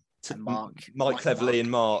Mike Cleverly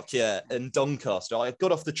and Mark, yeah, and Doncaster. I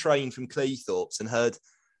got off the train from Cleethorpes and heard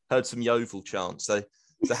some Yeovil chants, so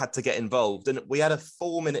I had to get involved. And we had a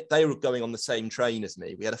 4-minute. They were going on the same train as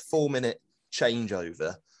me. We had a 4-minute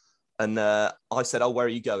changeover. And I said, where are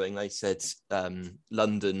you going? They said,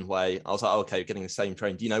 London way. I was like, okay, getting the same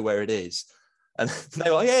train. Do you know where it is? And they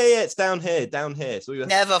were like, yeah, it's down here. So we were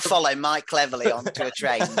never follow Mike Cleverly onto a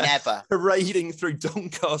train, never. Parading through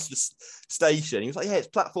Doncaster station. He was like, yeah, it's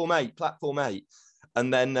platform 8.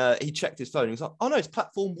 And then he checked his phone. He was like, oh no, it's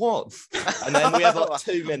platform 1. And then we had like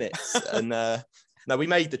 2 minutes. And no, we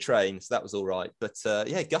made the train, so that was all right. But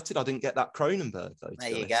yeah, gutted I didn't get that Cronenberg, though.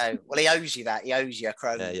 There you go. Well, he owes you that. He owes you a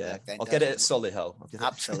Cronenberg. Yeah. Then, I'll get it at Solihull.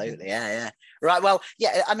 Absolutely, yeah. Right, well,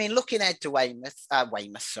 yeah, I mean, looking ahead to Woking.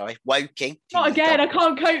 Not again, I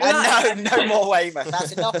can't cope with that. No more Weymouth.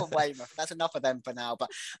 That's enough of Weymouth. That's enough of them for now.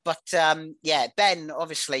 But yeah, Ben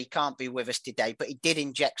obviously can't be with us today, but he did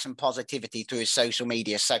inject some positivity through his social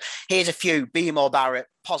media. So here's a few Beemore Barrett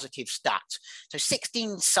positive stats. So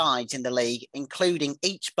 16 sides in the league, including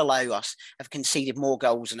each below us, have conceded more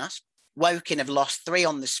goals than us. Woking have lost 3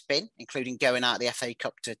 on the spin, including going out of the FA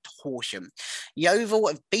Cup to Horsham. Yeovil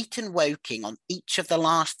have beaten Woking on each of the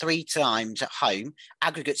last 3 times at home,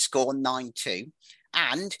 aggregate score 9-2.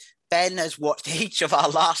 And Ben has watched each of our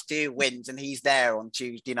last 2 wins, and he's there on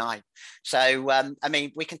Tuesday night. So, I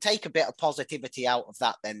mean, we can take a bit of positivity out of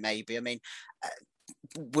that then, maybe. I mean,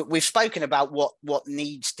 we've spoken about what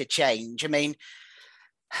needs to change. I mean,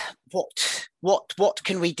 what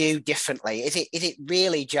can we do differently? Is it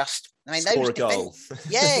really just? I mean, score a goal.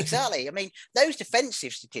 Yeah, exactly. I mean, those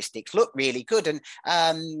defensive statistics look really good.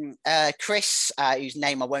 And Chris, whose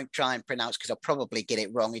name I won't try and pronounce because I'll probably get it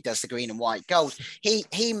wrong, he does the green and white goals.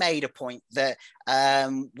 He made a point that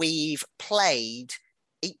we've played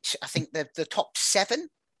each. I think the top 7.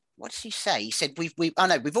 What did he say? He said we've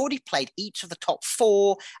already played each of the top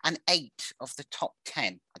 4 and 8 of the top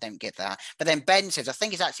 10. I don't get that. But then Ben says, I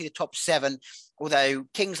think it's actually the top 7, although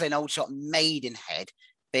Kingsley and Aldershot Maidenhead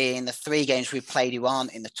being the 3 games we've played who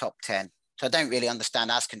aren't in the top 10. So I don't really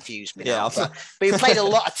understand. That's confused me. Yeah, but we've played a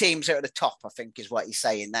lot of teams that are at the top, I think is what he's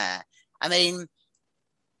saying there. I mean,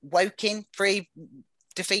 Woking, 3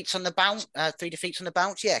 defeats on the bounce. 3 defeats on the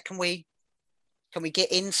bounce. Yeah, can we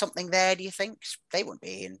get in something there, do you think? They wouldn't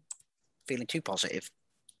be feeling too positive.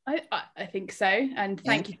 I think so. And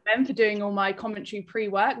thank you, Ben, for doing all my commentary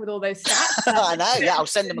pre-work with all those stats. I know, yeah, I'll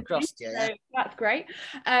send them across to you. Yeah. So that's great.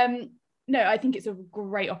 No, I think it's a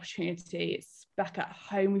great opportunity. It's back at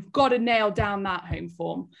home. We've got to nail down that home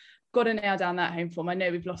form. I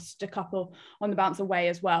know we've lost a couple on the bounce away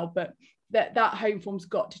as well, but that home form's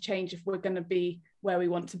got to change if we're going to be where we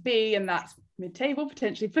want to be, and that's mid-table,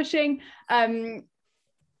 potentially pushing.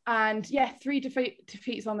 And yeah, 3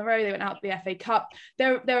 defeats on the road. They went out to the FA Cup.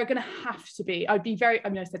 There are going to have to be. I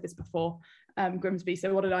said this before, Grimsby,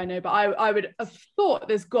 so what did I know? But I would have thought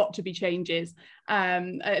there's got to be changes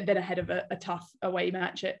then ahead of a tough away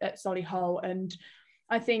match at Solihull. And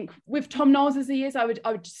I think with Tom Knowles as he is, I would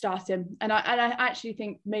just start him. And I actually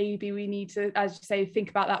think maybe we need to, as you say, think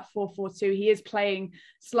about that 4-4-2. He is playing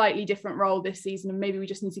slightly different role this season, and maybe we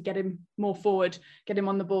just need to get him more forward, get him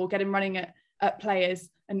on the ball, get him running at players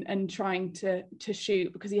and trying to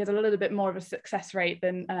shoot, because he has a little bit more of a success rate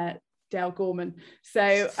than Dale Gorman. So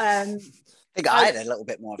I think I had a little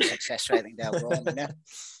bit more of a success rate than Dale Gorman. Yeah.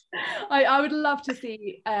 I would love to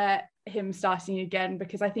see him starting again,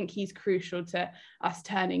 because I think he's crucial to us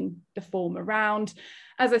turning the form around.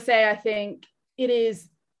 As I say, I think it is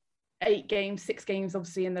 6 games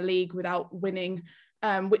obviously in the league without winning,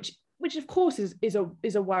 which of course is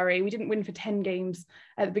a worry. We didn't win for 10 games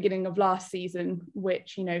at the beginning of last season,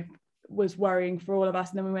 which, you know, was worrying for all of us,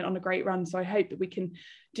 and then we went on a great run. So I hope that we can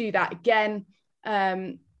do that again.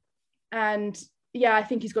 And yeah, I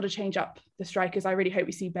think he's got to change up the strikers. I really hope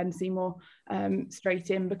we see Ben Seymour straight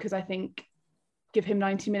in, because I think give him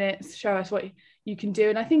 90 minutes, show us what you can do.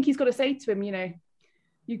 And I think he's got to say to him, you know,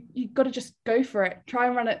 you've got to just go for it. Try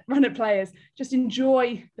and run at players. Just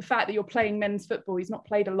enjoy the fact that you're playing men's football. He's not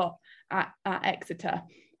played a lot at Exeter.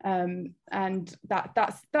 And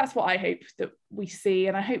that's what I hope that we see.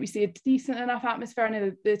 And I hope we see a decent enough atmosphere. I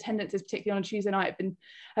know the attendances, particularly on Tuesday night,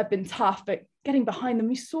 have been tough, but getting behind them,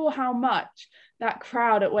 we saw how much that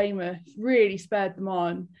crowd at Weymouth really spurred them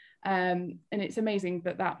on. And it's amazing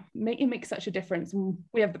that it makes such a difference. And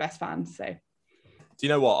we have the best fans. So. Do you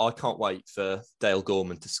know what? I can't wait for Dale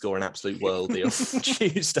Gorman to score an absolute worldie on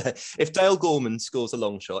Tuesday. If Dale Gorman scores a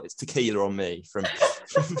long shot, it's tequila on me.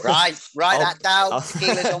 Right, that Dale.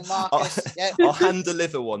 Tequila's on Marcus. I'll hand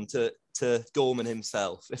deliver one to Gorman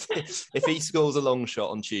himself if he scores a long shot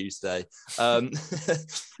on Tuesday.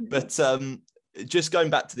 But just going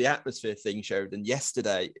back to the atmosphere thing, Sheridan.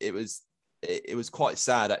 Yesterday, it was quite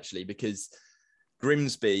sad actually, because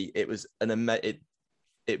Grimsby, it was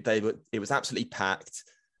it was absolutely packed.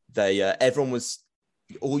 Everyone was,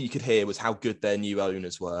 all you could hear was how good their new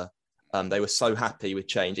owners were. They were so happy with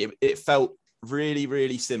change. It felt really,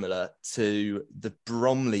 really similar to the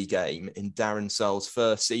Bromley game in Darren Searle's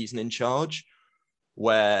first season in charge,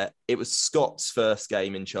 where it was Scott's first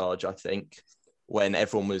game in charge, I think, when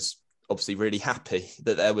everyone was obviously really happy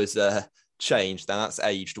that there was a change. Now that's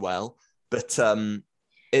aged well, but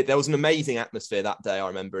there was an amazing atmosphere that day, I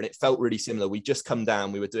remember, and it felt really similar. We'd just come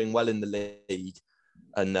down, we were doing well in the league,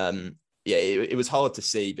 and it was hard to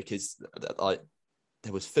see because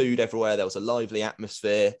there was food everywhere, there was a lively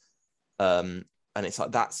atmosphere, and it's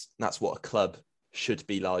like that's what a club should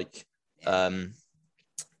be like. And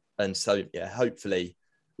so, hopefully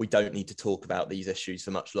we don't need to talk about these issues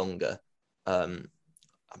for much longer. I'm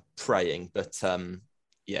praying, but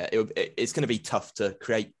it's going to be tough to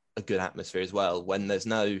create a good atmosphere as well when there's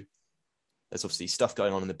obviously stuff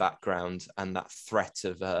going on in the background, and that threat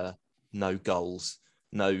of no goals,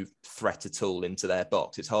 no threat at all into their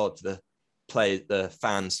box. It's hard for the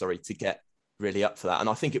fans to get really up for that. And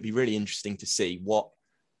I think it'd be really interesting to see what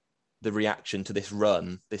the reaction to this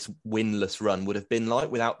winless run would have been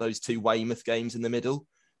like without those 2 Weymouth games in the middle,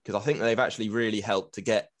 because I think they've actually really helped to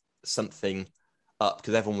get something up,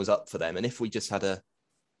 because everyone was up for them. And if we just had a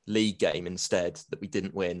league game instead that we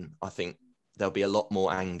didn't win, I think there'll be a lot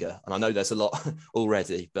more anger. And I know there's a lot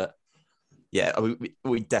already, but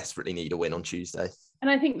we desperately need a win on Tuesday.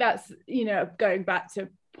 And I think that's, going back to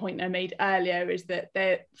a point I made earlier, is that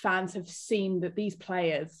their fans have seen that these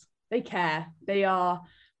players, they care. They are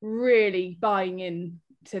really buying in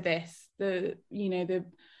to this. The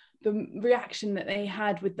reaction that they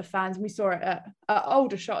had with the fans, we saw it at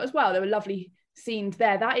Aldershot as well. There were lovely scenes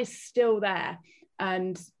there. That is still there.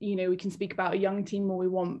 And, we can speak about a young team all we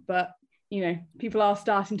want, but, people are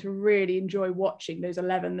starting to really enjoy watching those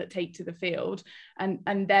 11 that take to the field,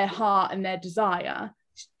 and their heart and their desire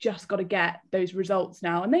just got to get those results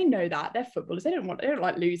now. And they know that they're footballers. They don't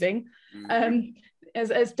like losing.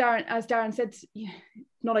 As Darren said, it's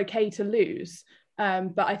not okay to lose.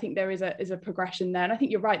 But I think there is a progression there. And I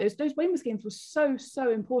think you're right. Those Weymouth games were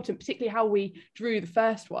so important, particularly how we drew the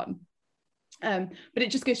first one. But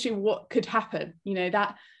it just gives you what could happen.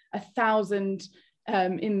 That 1,000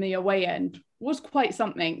 in the away end was quite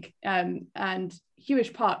something. And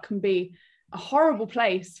Hewish Park can be a horrible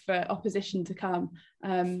place for opposition to come.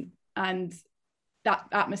 And that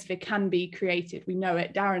atmosphere can be created. We know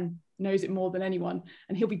it. Darren knows it more than anyone,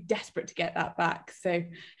 and he'll be desperate to get that back. So,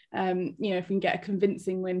 if we can get a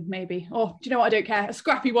convincing win, maybe. Oh, do you know what? I don't care. A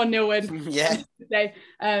scrappy 1-0 win. Yeah. So,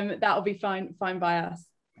 that'll be fine by us.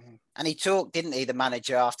 And he talked, didn't he, the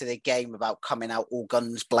manager, after the game about coming out all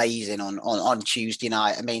guns blazing on Tuesday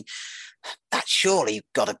night. I mean, that's surely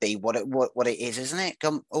got to be what it is, isn't it?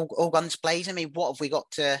 All guns blazing. I mean, what have we got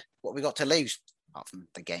to lose? apart from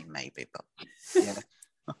the game maybe, but yeah.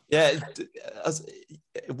 Yeah,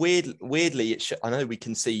 weirdly, I know we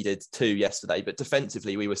conceded 2 yesterday, but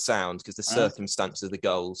defensively we were sound because the circumstances of the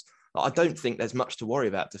goals. I don't think there's much to worry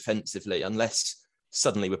about defensively unless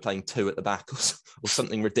suddenly we're playing 2 at the back or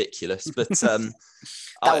something ridiculous. But that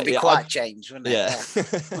would be quite a change, wouldn't it? Yeah.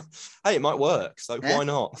 Hey, it might work, so why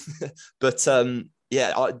not? But I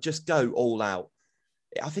just go all out.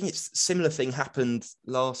 I think it's a similar thing happened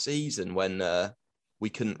last season when we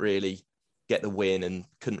couldn't really get the win and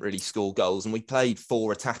couldn't really score goals, and we played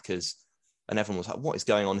 4 attackers, and everyone was like, "What is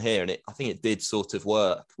going on here?" And I think it did sort of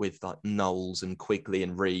work with like Knowles and Quigley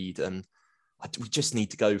and Reed, and we just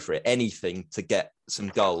need to go for it. Anything to get some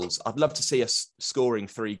goals. I'd love to see us scoring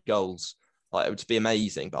 3 goals. Like, it would be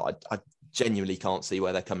amazing, but I genuinely can't see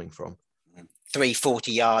where they're coming from. 3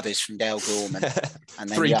 40-yarders from Dale Gorman. And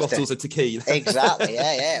then 3 bottles of tequila. Exactly,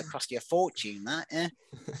 yeah. It cost you a fortune, that, yeah.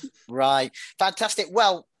 Right. Fantastic.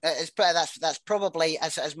 Well, that's probably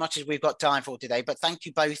as much as we've got time for today, but thank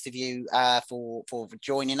you both of you for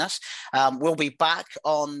joining us. We'll be back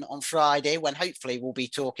on Friday when hopefully we'll be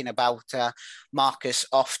talking about Marcus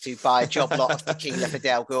off to buy a job lot of tequila for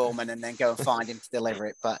Dale Gorman and then go and find him to deliver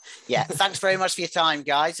it. But yeah, thanks very much for your time,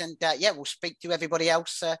 guys. And we'll speak to everybody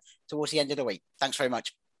else towards the end of the week. Thanks very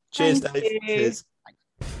much. Cheers, Dave. Cheers.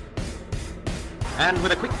 And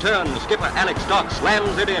with a quick turn, skipper Alex Dock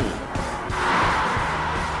slams it in.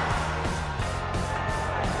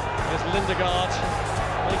 There's Lindegaard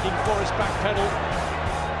making Forrest backpedal.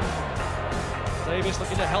 Davis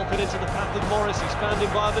looking to help it into the path of Morris. He's found him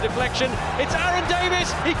via the deflection. It's Aaron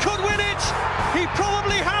Davis. He could win it. He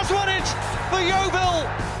probably has won it for Yeovil.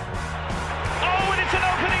 Oh, and it's an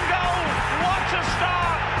opening goal. What a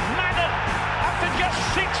start. Madden, after just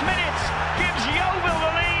 6 minutes, gives Yeovil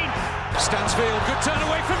the lead. Stansfield, good turn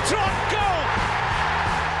away from Trott. Goal.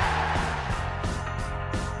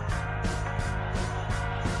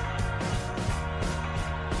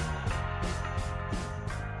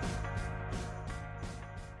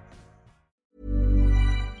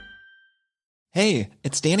 Hey,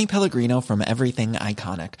 it's Danny Pellegrino from Everything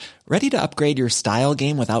Iconic. Ready to upgrade your style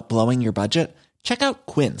game without blowing your budget? Check out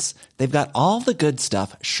Quince. They've got all the good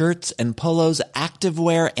stuff, shirts and polos,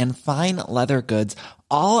 activewear, and fine leather goods,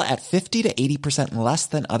 all at 50 to 80% less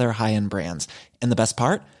than other high-end brands. And the best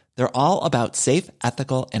part? They're all about safe,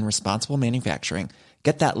 ethical, and responsible manufacturing.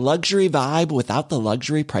 Get that luxury vibe without the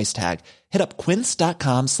luxury price tag. Hit up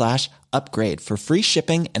quince.com/upgrade for free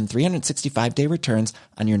shipping and 365-day returns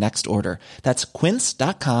on your next order. That's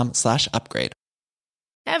quince.com/upgrade.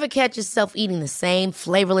 Ever catch yourself eating the same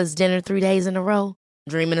flavorless dinner 3 days in a row?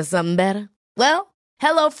 Dreaming of something better? Well,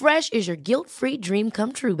 HelloFresh is your guilt-free dream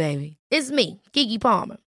come true, baby. It's me, Keke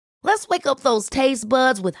Palmer. Let's wake up those taste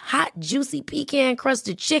buds with hot, juicy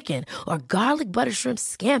pecan-crusted chicken or garlic butter shrimp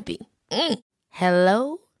scampi.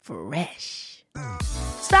 Hello Fresh.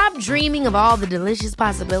 Stop dreaming of all the delicious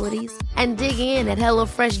possibilities and dig in at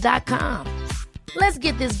HelloFresh.com. Let's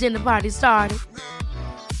get this dinner party started.